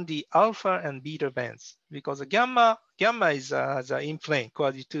on the alpha and beta bands, because the gamma is in plane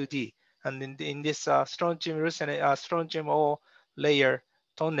quasi 2D. And in this strontium ore layer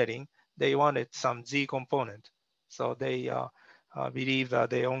tunneling, they wanted some Z component. So they believe that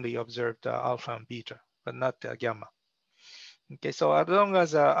they only observed alpha and beta, but not gamma. Okay, so as long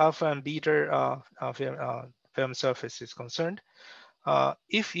as alpha and beta film surface is concerned,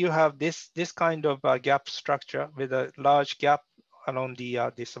 if you have this kind of gap structure with a large gap along the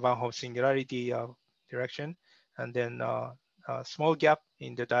this Van Hoff singularity direction, and then a small gap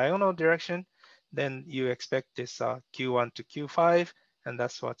in the diagonal direction, then you expect this Q1 to Q5, and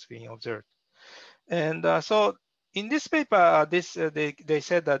that's what's being observed. And so in this paper, they said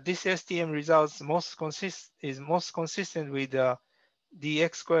that this STM results most consistent with the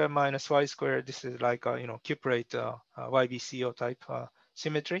x squared minus y squared. This is like cuprate YBCO type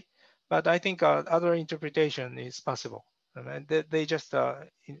symmetry. But I think other interpretation is possible. And they just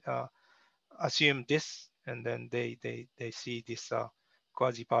assume this, and then they see this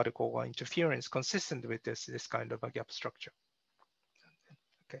quasi-particle interference consistent with this kind of a gap structure.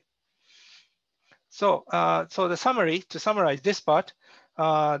 Okay. So so the summary, to summarize this part,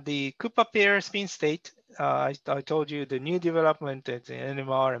 The Cooper pair spin state, I told you the new development is the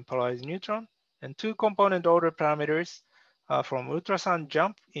NMR and polarized neutron, and two component order parameters from ultrasound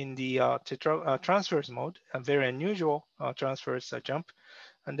jump in the transverse mode, a very unusual transverse jump.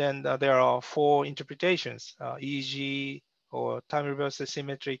 And then there are four interpretations, EG or time reverse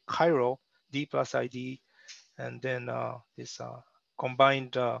symmetry, chiral, D plus ID, and then this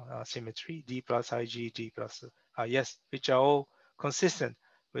combined symmetry, D plus IG, D plus yes, which are all consistent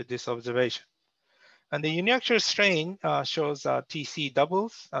with this observation. And the uniaxial strain shows TC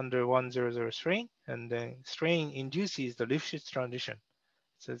doubles under 100 strain, and then strain induces the Lifshitz transition.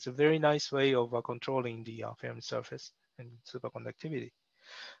 So it's a very nice way of controlling the film surface and superconductivity.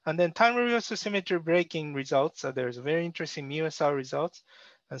 And then time reverse symmetry breaking results. There's a very interesting MUSR results.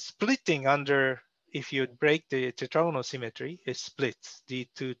 And splitting under, if you break the tetragonal symmetry, it splits. The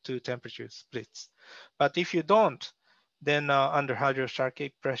two temperatures splits. But if you don't, then under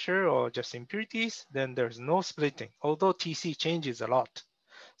hydrostatic pressure or just impurities, then there's no splitting, although TC changes a lot.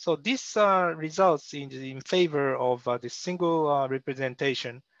 So this results in favor of the single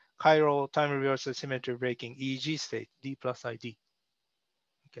representation, chiral time reverse symmetry breaking EEG state, D plus ID.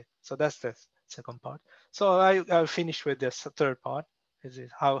 Okay, so that's the second part. So I'll finish with this third part, is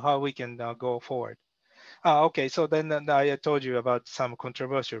it how we can go forward. Okay, so then I told you about some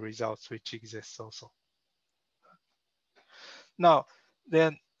controversial results which exist also. Now,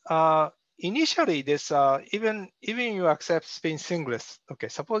 then initially this, even you accept spin singlets, okay,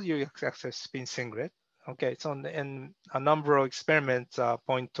 suppose you accept spin singlet, okay, so and a number of experiments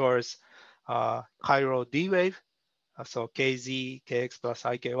point towards chiral D wave, so kz, kx plus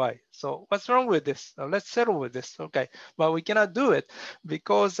iky. So what's wrong with this? Let's settle with this, okay. But we cannot do it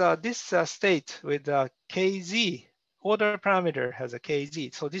because this state with kz, order parameter has a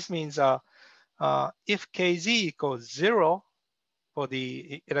kz. So this means if kz equals 0 for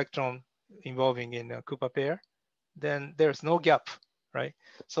the electron involving in a Cooper pair, then there's no gap, right?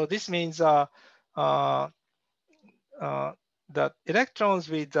 So this means that electrons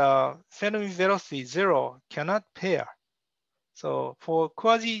with Fermi velocity 0 cannot pair. So for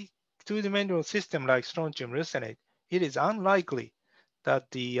quasi two-dimensional system like strontium leucinate, it is unlikely that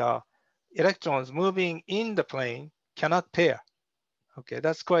the electrons moving in the plane cannot pair. Okay,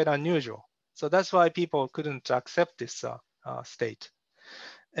 that's quite unusual. So that's why people couldn't accept this state.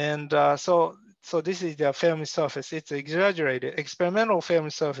 And so this is the Fermi surface. It's exaggerated, experimental Fermi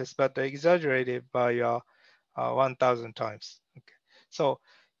surface, but exaggerated by 1,000 times. Okay, so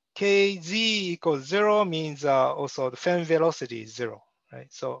kz equals 0 means also the Fermi velocity is 0,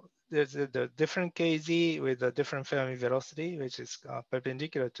 right? So there's the different kz with a different Fermi velocity, which is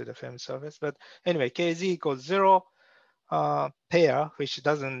perpendicular to the Fermi surface. But anyway, kz equals 0 pair, which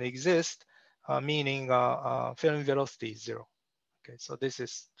doesn't exist, meaning Fermi velocity is 0. Okay, so this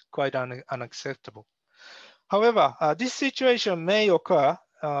is quite unacceptable. However, this situation may occur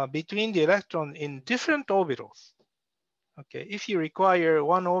between the electron in different orbitals. Okay, if you require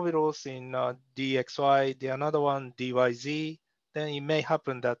one orbitals in dxy, the another one dyz, then it may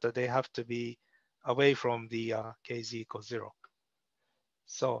happen that they have to be away from the kz equals 0.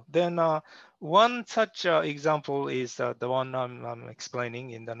 So then one such example is the one I'm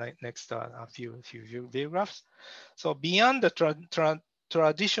explaining in the next few view graphs. So beyond the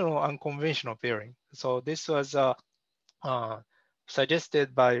traditional unconventional pairing. So this was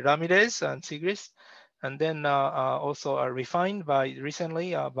suggested by Ramirez and Sigris, and then also refined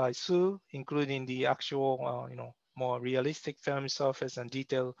recently by Su, including the actual, more realistic Fermi surface and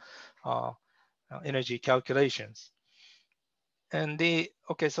detailed energy calculations. And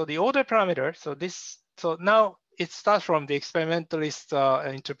so the order parameter, so now it starts from the experimentalist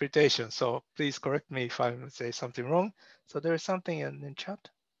interpretation. So please correct me if I say something wrong. So there is something in chat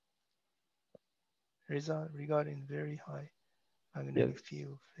regarding very high magnetic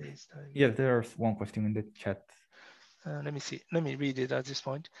field phase diagram. Yeah, there's one question in the chat. Let me see. Let me read it at this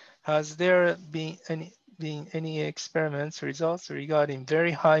point. Has there been any experiments results regarding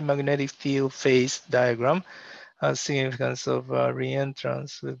very high magnetic field phase diagram? Significance of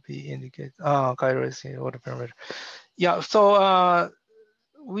reentrance would be indicated. Chiral order parameter. Yeah. So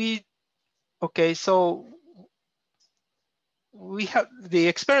so we have the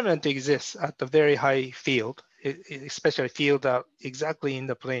experiment exists at the very high field, especially field exactly in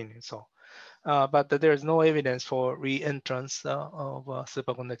the plane. So. But there's no evidence for re-entrance of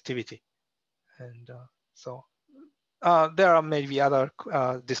superconductivity. And so there are maybe other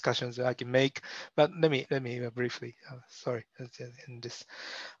discussions that I can make, but let me briefly, sorry, in this.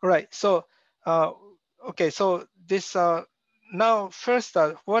 All right, so, okay, so this, now first,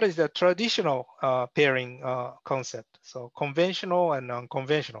 what is the traditional pairing concept? So conventional and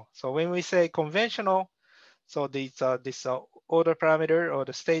unconventional. So when we say conventional, so this order parameter or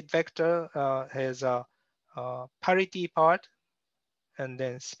the state vector has a parity part and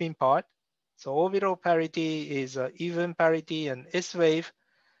then spin part. So orbital parity is even parity and S wave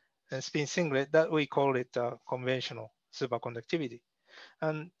and spin singlet, that we call it conventional superconductivity.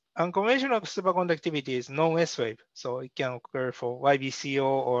 And unconventional superconductivity is non-S wave, so it can occur for YBCO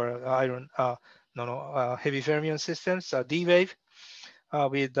or heavy fermion systems, D wave,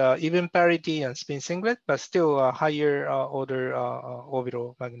 with even parity and spin singlet, but still a higher order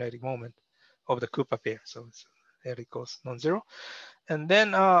orbital magnetic moment of the Cooper pair. So there it goes non-zero. And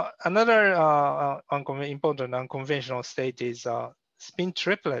then another important unconventional state is spin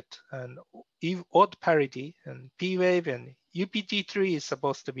triplet and odd parity and P wave, and UPT3 is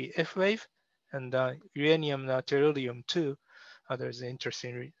supposed to be F wave, and uranium tellurium 2. There's an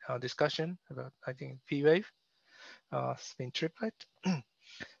interesting discussion about, I think, P wave spin triplet.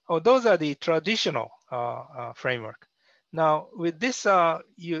 Oh, those are the traditional framework. Now, with this,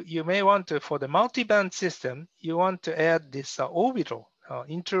 you may want to, for the multiband system, you want to add this orbital,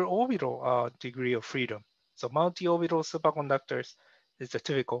 interorbital degree of freedom. So multi-orbital superconductors is the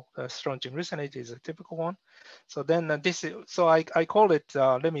typical, strontium resonate is a typical one. So then this is, so I call it,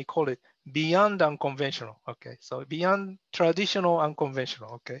 let me call it beyond unconventional, okay? So beyond traditional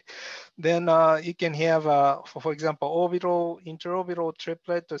unconventional, okay? Then you can have, for example, orbital, interorbital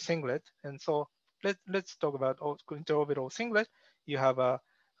triplet or singlet. And so let's talk about interorbital singlet. You have a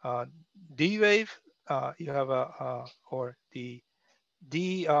D wave, you have or the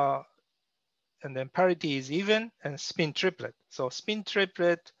D, and then parity is even, and spin triplet. So spin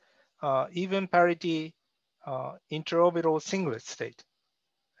triplet, even parity, interorbital singlet state.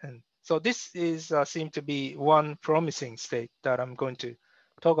 And so this is seem to be one promising state that I'm going to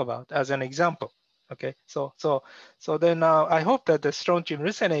talk about as an example. Okay, so then I hope that the strontium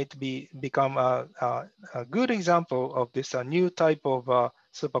resonate become a good example of this new type of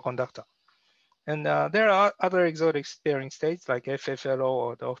superconductor. And there are other exotic pairing states like FFLO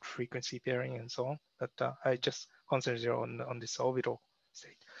or the off frequency pairing and so on, but I just concentrate on this orbital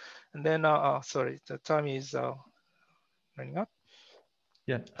state. And then, sorry, the time is running up.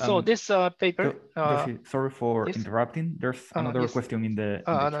 Yeah. So this paper. Yoshi, sorry for yes? interrupting. There's another Yes. question in the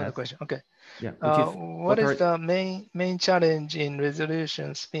Another chat. question. Okay. Yeah, which is what is the main challenge in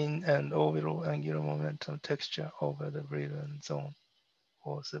resolution, spin, and orbital angular momentum texture over the brilliant zone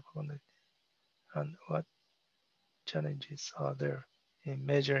or superconductivity? And what challenges are there in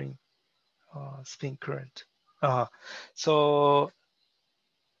measuring spin current? So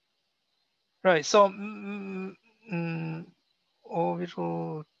right. So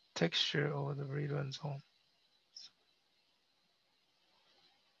orbital texture over the brilliant zone.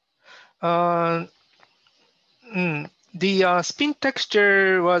 The spin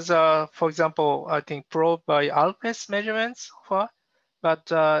texture was, for example, I think probed by Alpes measurements so far, but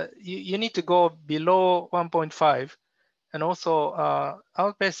you need to go below 1.5. And also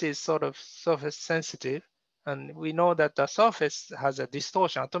Alpes is sort of surface sensitive. And we know that the surface has a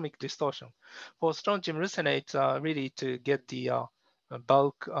distortion, atomic distortion. For strontium resonate, really to get the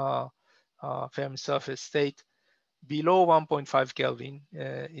bulk Fermi surface state below 1.5 Kelvin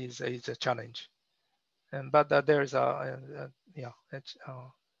is a challenge. But there is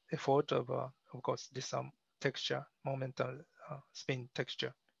effort of course, this texture, momentum, spin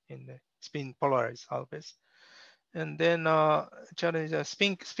texture in the spin polarized Alpes. And then challenge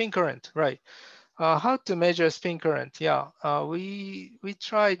spin current, right? How to measure spin current? Yeah, we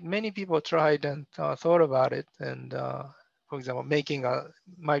tried. Many people tried and thought about it. And for example, making a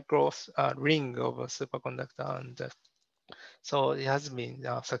micro ring of a superconductor, and so it has been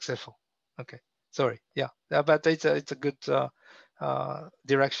successful. Okay, sorry. Yeah, but it's a good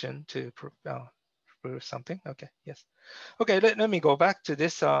direction to prove something. Okay, yes. Okay, let me go back to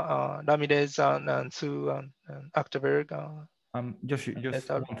this Ramirez and Su and Achterberg. Just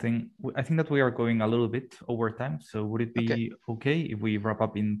one thing. I think that we are going a little bit over time. So would it be okay if we wrap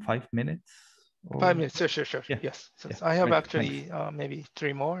up in 5 minutes? Or... 5 minutes, sure. Yeah. Yes, since yeah. I have right. actually maybe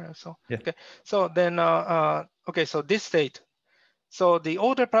 3 more or so. Yeah. Okay, so then, okay, so this state. So the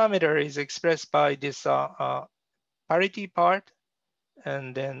order parameter is expressed by this parity part,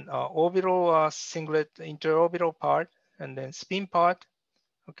 and then orbital singlet interorbital part, and then spin part.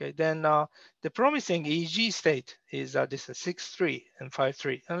 Okay, then the promising EG state is this 6-3 and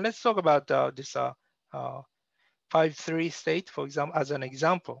 5-3. And let's talk about this 5-3 state, for example, as an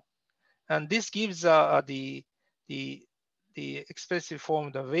example. And this gives the expressive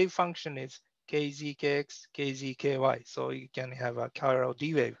form, the wave function is kz, kx, kz, ky. So you can have a chiral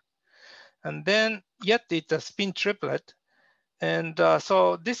D wave. And then yet it's a spin triplet. And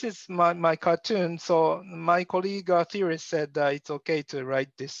so this is my cartoon. So my colleague theorist said it's okay to write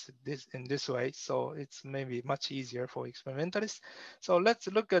this in this way. So it's maybe much easier for experimentalists. So let's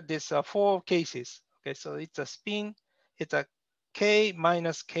look at this 4 cases. Okay, so it's a spin, it's a k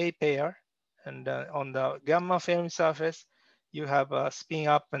minus k pair. And on the gamma Fermi surface, you have a spin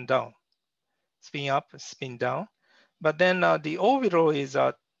up and down, spin up, spin down. But then the orbital is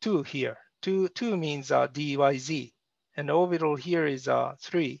 2 here. 2 means dyz. And the orbital here is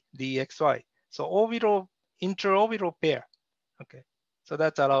 3 dxy. So orbital, interorbital pair. Okay, so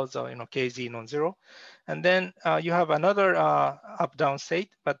that allows kz non-zero. And then you have another up-down state,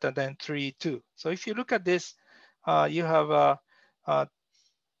 but then 3, 2. So if you look at this, you have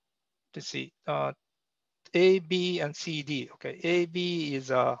let's see, A, B, and C, D. Okay, A, B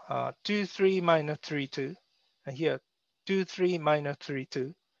is 2, 3 minus 3, 2. And here, 2, 3 minus 3,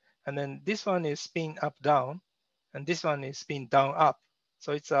 2. And then this one is spin up, down. And this one is spin down, up.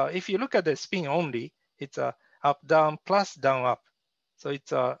 So it's if you look at the spin only, it's up, down, plus down, up. So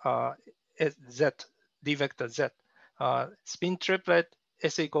it's Z, D vector Z. Spin triplet,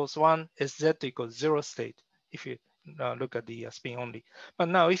 S equals 1, SZ equals 0 state, if you look at the spin only. But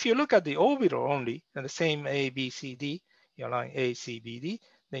now if you look at the orbital only, and the same A, B, C, D, your line A, C, B, D,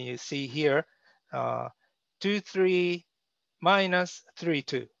 then you see here 2, 3 minus 3,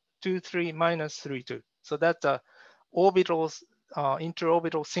 2. 2, 3 minus 3, 2. So that's a orbitals,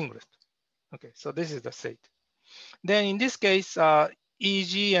 interorbital singlet. Okay, so this is the state. Then in this case,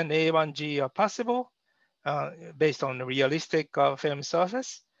 EG and A1G are possible based on the realistic Fermi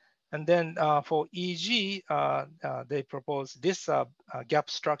surface. And then for EG, they propose this gap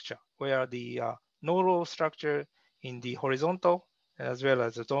structure where the nodal structure in the horizontal as well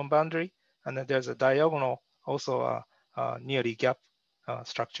as the zone boundary. And then there's a diagonal also nearly gap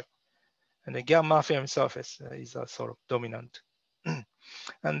structure. And the gamma Fermi surface is a sort of dominant.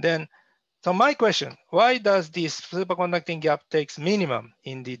 And then, so my question, why does this superconducting gap takes minimum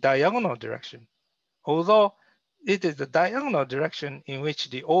in the diagonal direction? Although it is the diagonal direction in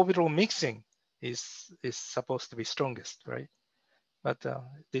which the orbital mixing is supposed to be strongest, right? But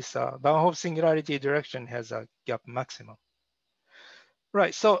this Van-Hoff singularity direction has a gap maximum.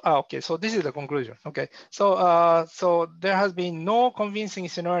 Right, so, okay, so this is the conclusion, okay. So, so there has been no convincing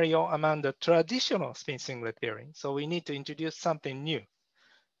scenario among the traditional spin singlet pairing. So we need to introduce something new.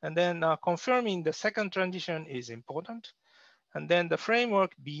 And then confirming the second transition is important. And then the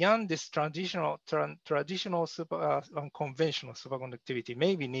framework beyond this traditional unconventional superconductivity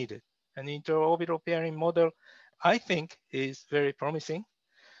may be needed. An interorbital pairing model, I think, is very promising.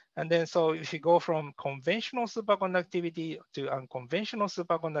 And then so if you go from conventional superconductivity to unconventional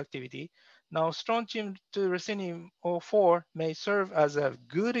superconductivity, now strontium to ruthenium 04 may serve as a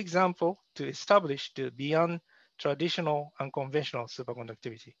good example to establish the beyond traditional unconventional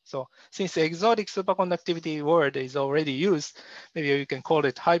superconductivity. So since the exotic superconductivity word is already used, maybe you can call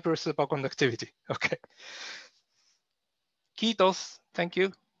it hyper superconductivity. Okay. Kiitos, thank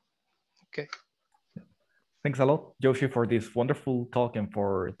you. Okay. Thanks a lot, Yoshi, for this wonderful talk and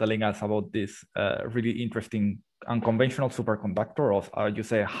for telling us about this really interesting unconventional superconductor, or you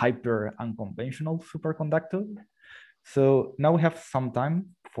say hyper unconventional superconductor. So now we have some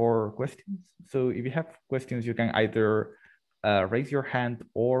time for questions. So if you have questions, you can either raise your hand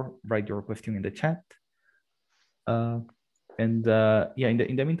or write your question in the chat. Yeah, in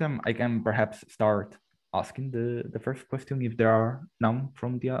the meantime, I can perhaps start asking the first question if there are none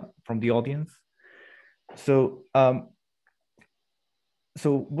from the audience. So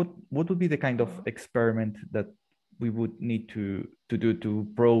so what would be the kind of experiment that we would need to do to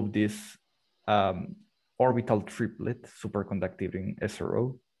probe this orbital triplet superconducting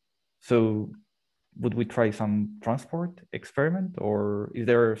SRO? So would we try some transport experiment, or is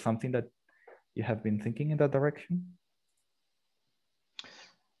there something that you have been thinking in that direction?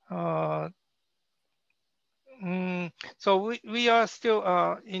 So we are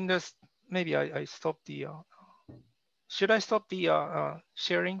still in this, maybe I stopped the, should I stop the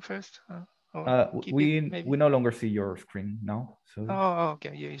sharing first? We no longer see your screen now. So. Oh,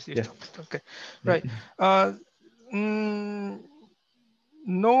 okay. You yeah. stopped. Okay, right.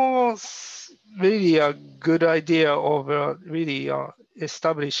 No, really a good idea of really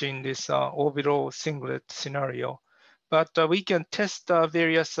establishing this orbital singlet scenario, but we can test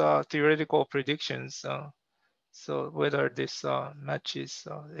various theoretical predictions. So whether this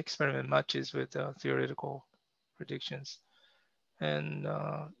experiment matches with theoretical predictions. And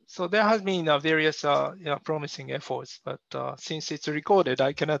so there has been various promising efforts, but since it's recorded,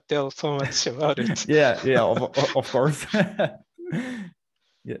 I cannot tell so much about it. Yeah, of course.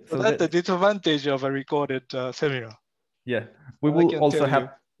 Yeah, so that's the disadvantage of a recorded seminar. Yeah, we Well,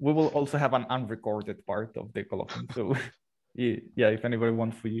 will also have an unrecorded part of the colloquium. So yeah, if anybody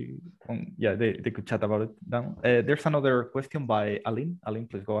wants they could chat about it now. There's another question by Aline. Aline,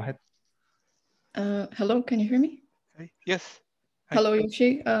 please go ahead. Hello, can you hear me? Yes. Hi. Hello,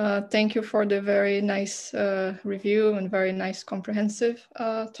 Yoshi. Thank you for the very nice review and very nice comprehensive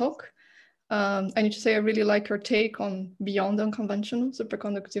talk. I need to say I really like your take on beyond unconventional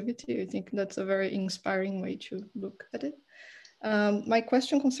superconductivity. I think that's a very inspiring way to look at it. My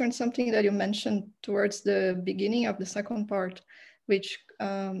question concerns something that you mentioned towards the beginning of the second part, which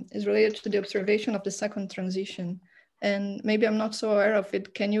is related to the observation of the second transition. And maybe I'm not so aware of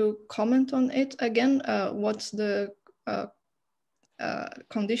it. Can you comment on it again? What's the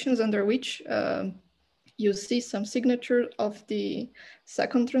conditions under which you see some signature of the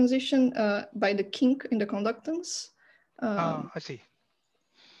second transition by the kink in the conductance? I see.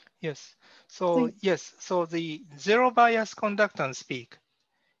 Yes. So yes. So the zero bias conductance peak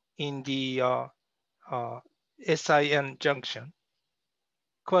in the SIN junction,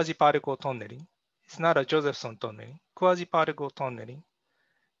 quasi-particle tunneling. It's not a Josephson tunneling. Quasi-particle tunneling.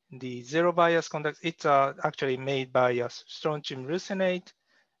 The zero bias conduct. It's actually made by strontium leucinate,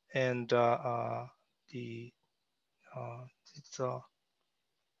 and it's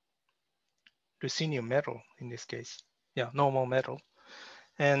ruthenium metal in this case. Yeah, normal metal.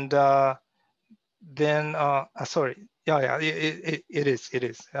 And then, sorry, it is.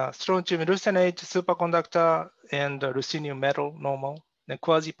 Strontium leucinate superconductor and ruthenium metal normal, then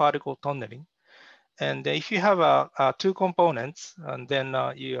quasi-particle tunneling. And if you have two components, and then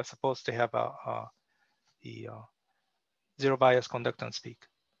you are supposed to have the zero bias conductance peak.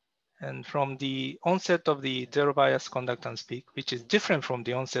 And from the onset of the zero bias conductance peak, which is different from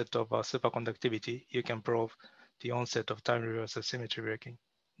the onset of superconductivity, you can prove the onset of time reversal symmetry breaking,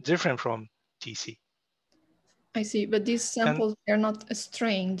 different from TC. I see, but these samples are not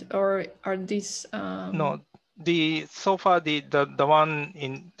strained, or are these? No, so far the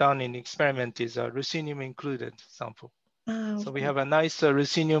one done in experiment is a ruthenium included sample. Okay. So we have a nice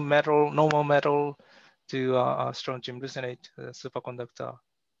ruthenium metal, normal metal to strontium leucinate superconductor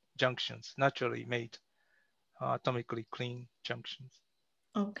junctions, naturally made, atomically clean junctions.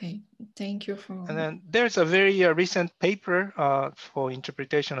 Okay, thank you for. And then there's a very recent paper for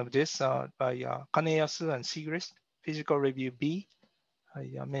interpretation of this by Kaneyasu and Segrist, Physical Review B.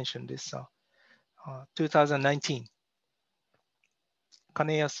 I mentioned this 2019.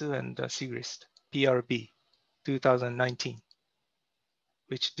 Kaneyasu and Segrist, PRB, 2019,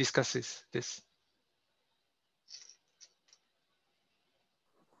 which discusses this.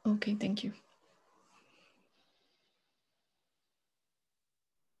 Okay, thank you.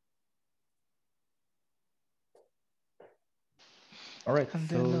 All right, and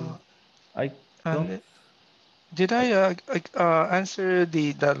so then, I don't... Did I answer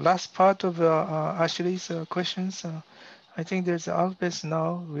the last part of Ashley's questions? I think there's Alpes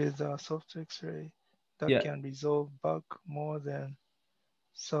now with soft X-ray that can resolve bug more than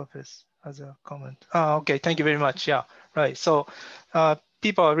surface as a comment. Okay, thank you very much. Yeah, right. So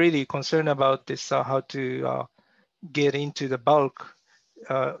people are really concerned about this, how to get into the bulk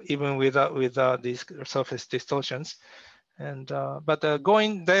even with these surface distortions. And but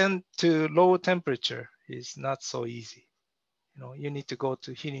going then to low temperature is not so easy. You know, you need to go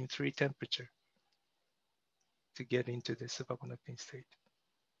to helium 3 temperature to get into the superconducting state.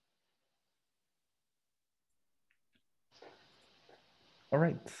 All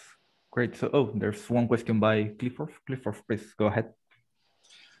right, great. So, there's one question by Clifford. Clifford, please go ahead.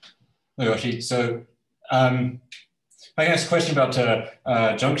 Hello, Yoshi. So, I asked a question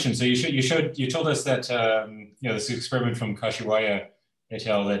about junction. So you told us that this experiment from Kashiwaya et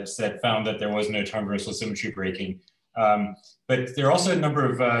al. that found that there was no time reversal symmetry breaking. But there are also a number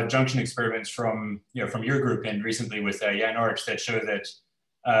of junction experiments from your group and recently with Jan Arch that show that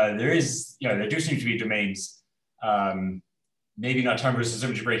there do seem to be domains, maybe not time reversal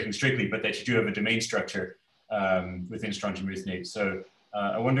symmetry breaking strictly, but that you do have a domain structure within strontium leucinate. So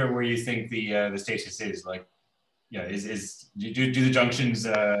I wonder where you think the status is. Like, do the junctions?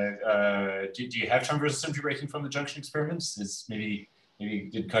 Do you have time reversal symmetry breaking from the junction experiments? Maybe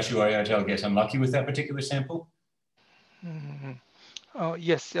did Kashiwaya et al. Get unlucky with that particular sample? Mm-hmm. Oh,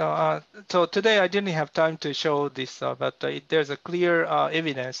 yes. So today I didn't have time to show this, but there's a clear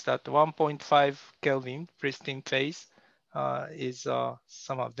evidence that 1.5 Kelvin pristine phase is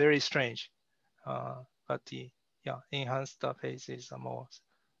somewhat very strange. But yeah, enhanced phases are more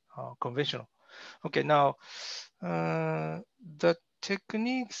conventional. Okay, now the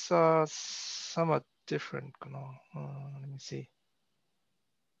techniques are somewhat different. Let me see.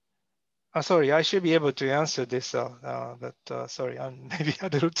 Sorry, I should be able to answer this, but sorry, I'm maybe a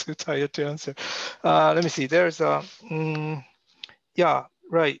little too tired to answer. Let me see. There's a yeah,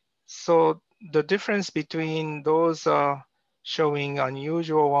 right. So the difference between those showing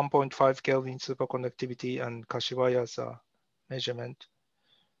unusual 1.5 Kelvin superconductivity and Kashiwaya's measurement.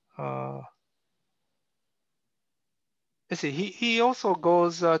 Let's see, he also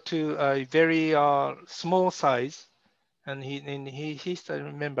goes to a very small size, and he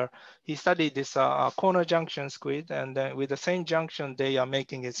remember, he studied this corner junction squid, and then with the same junction, they are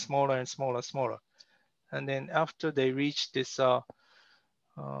making it smaller and smaller, smaller. And then after they reach this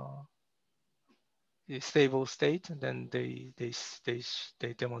stable state, and then they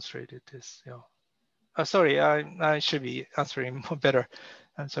demonstrated this. Yeah. Sorry, I should be answering more better.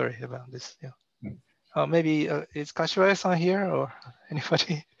 I'm sorry about this. Yeah. Maybe is Kashiwaya-san here or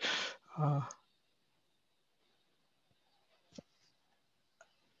anybody?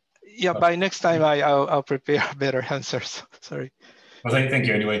 Yeah, by next time I'll prepare better answers. Sorry. Well, thank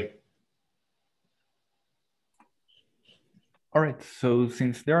you anyway. All right, so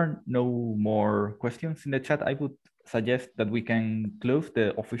since there are no more questions in the chat, I would suggest that we can close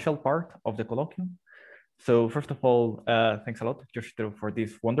the official part of the colloquium. So first of all, thanks a lot, Yoshiteru, for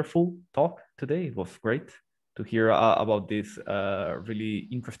this wonderful talk today. It was great to hear about these really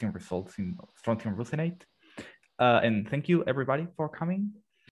interesting results in strontium rusinate. And thank you everybody for coming.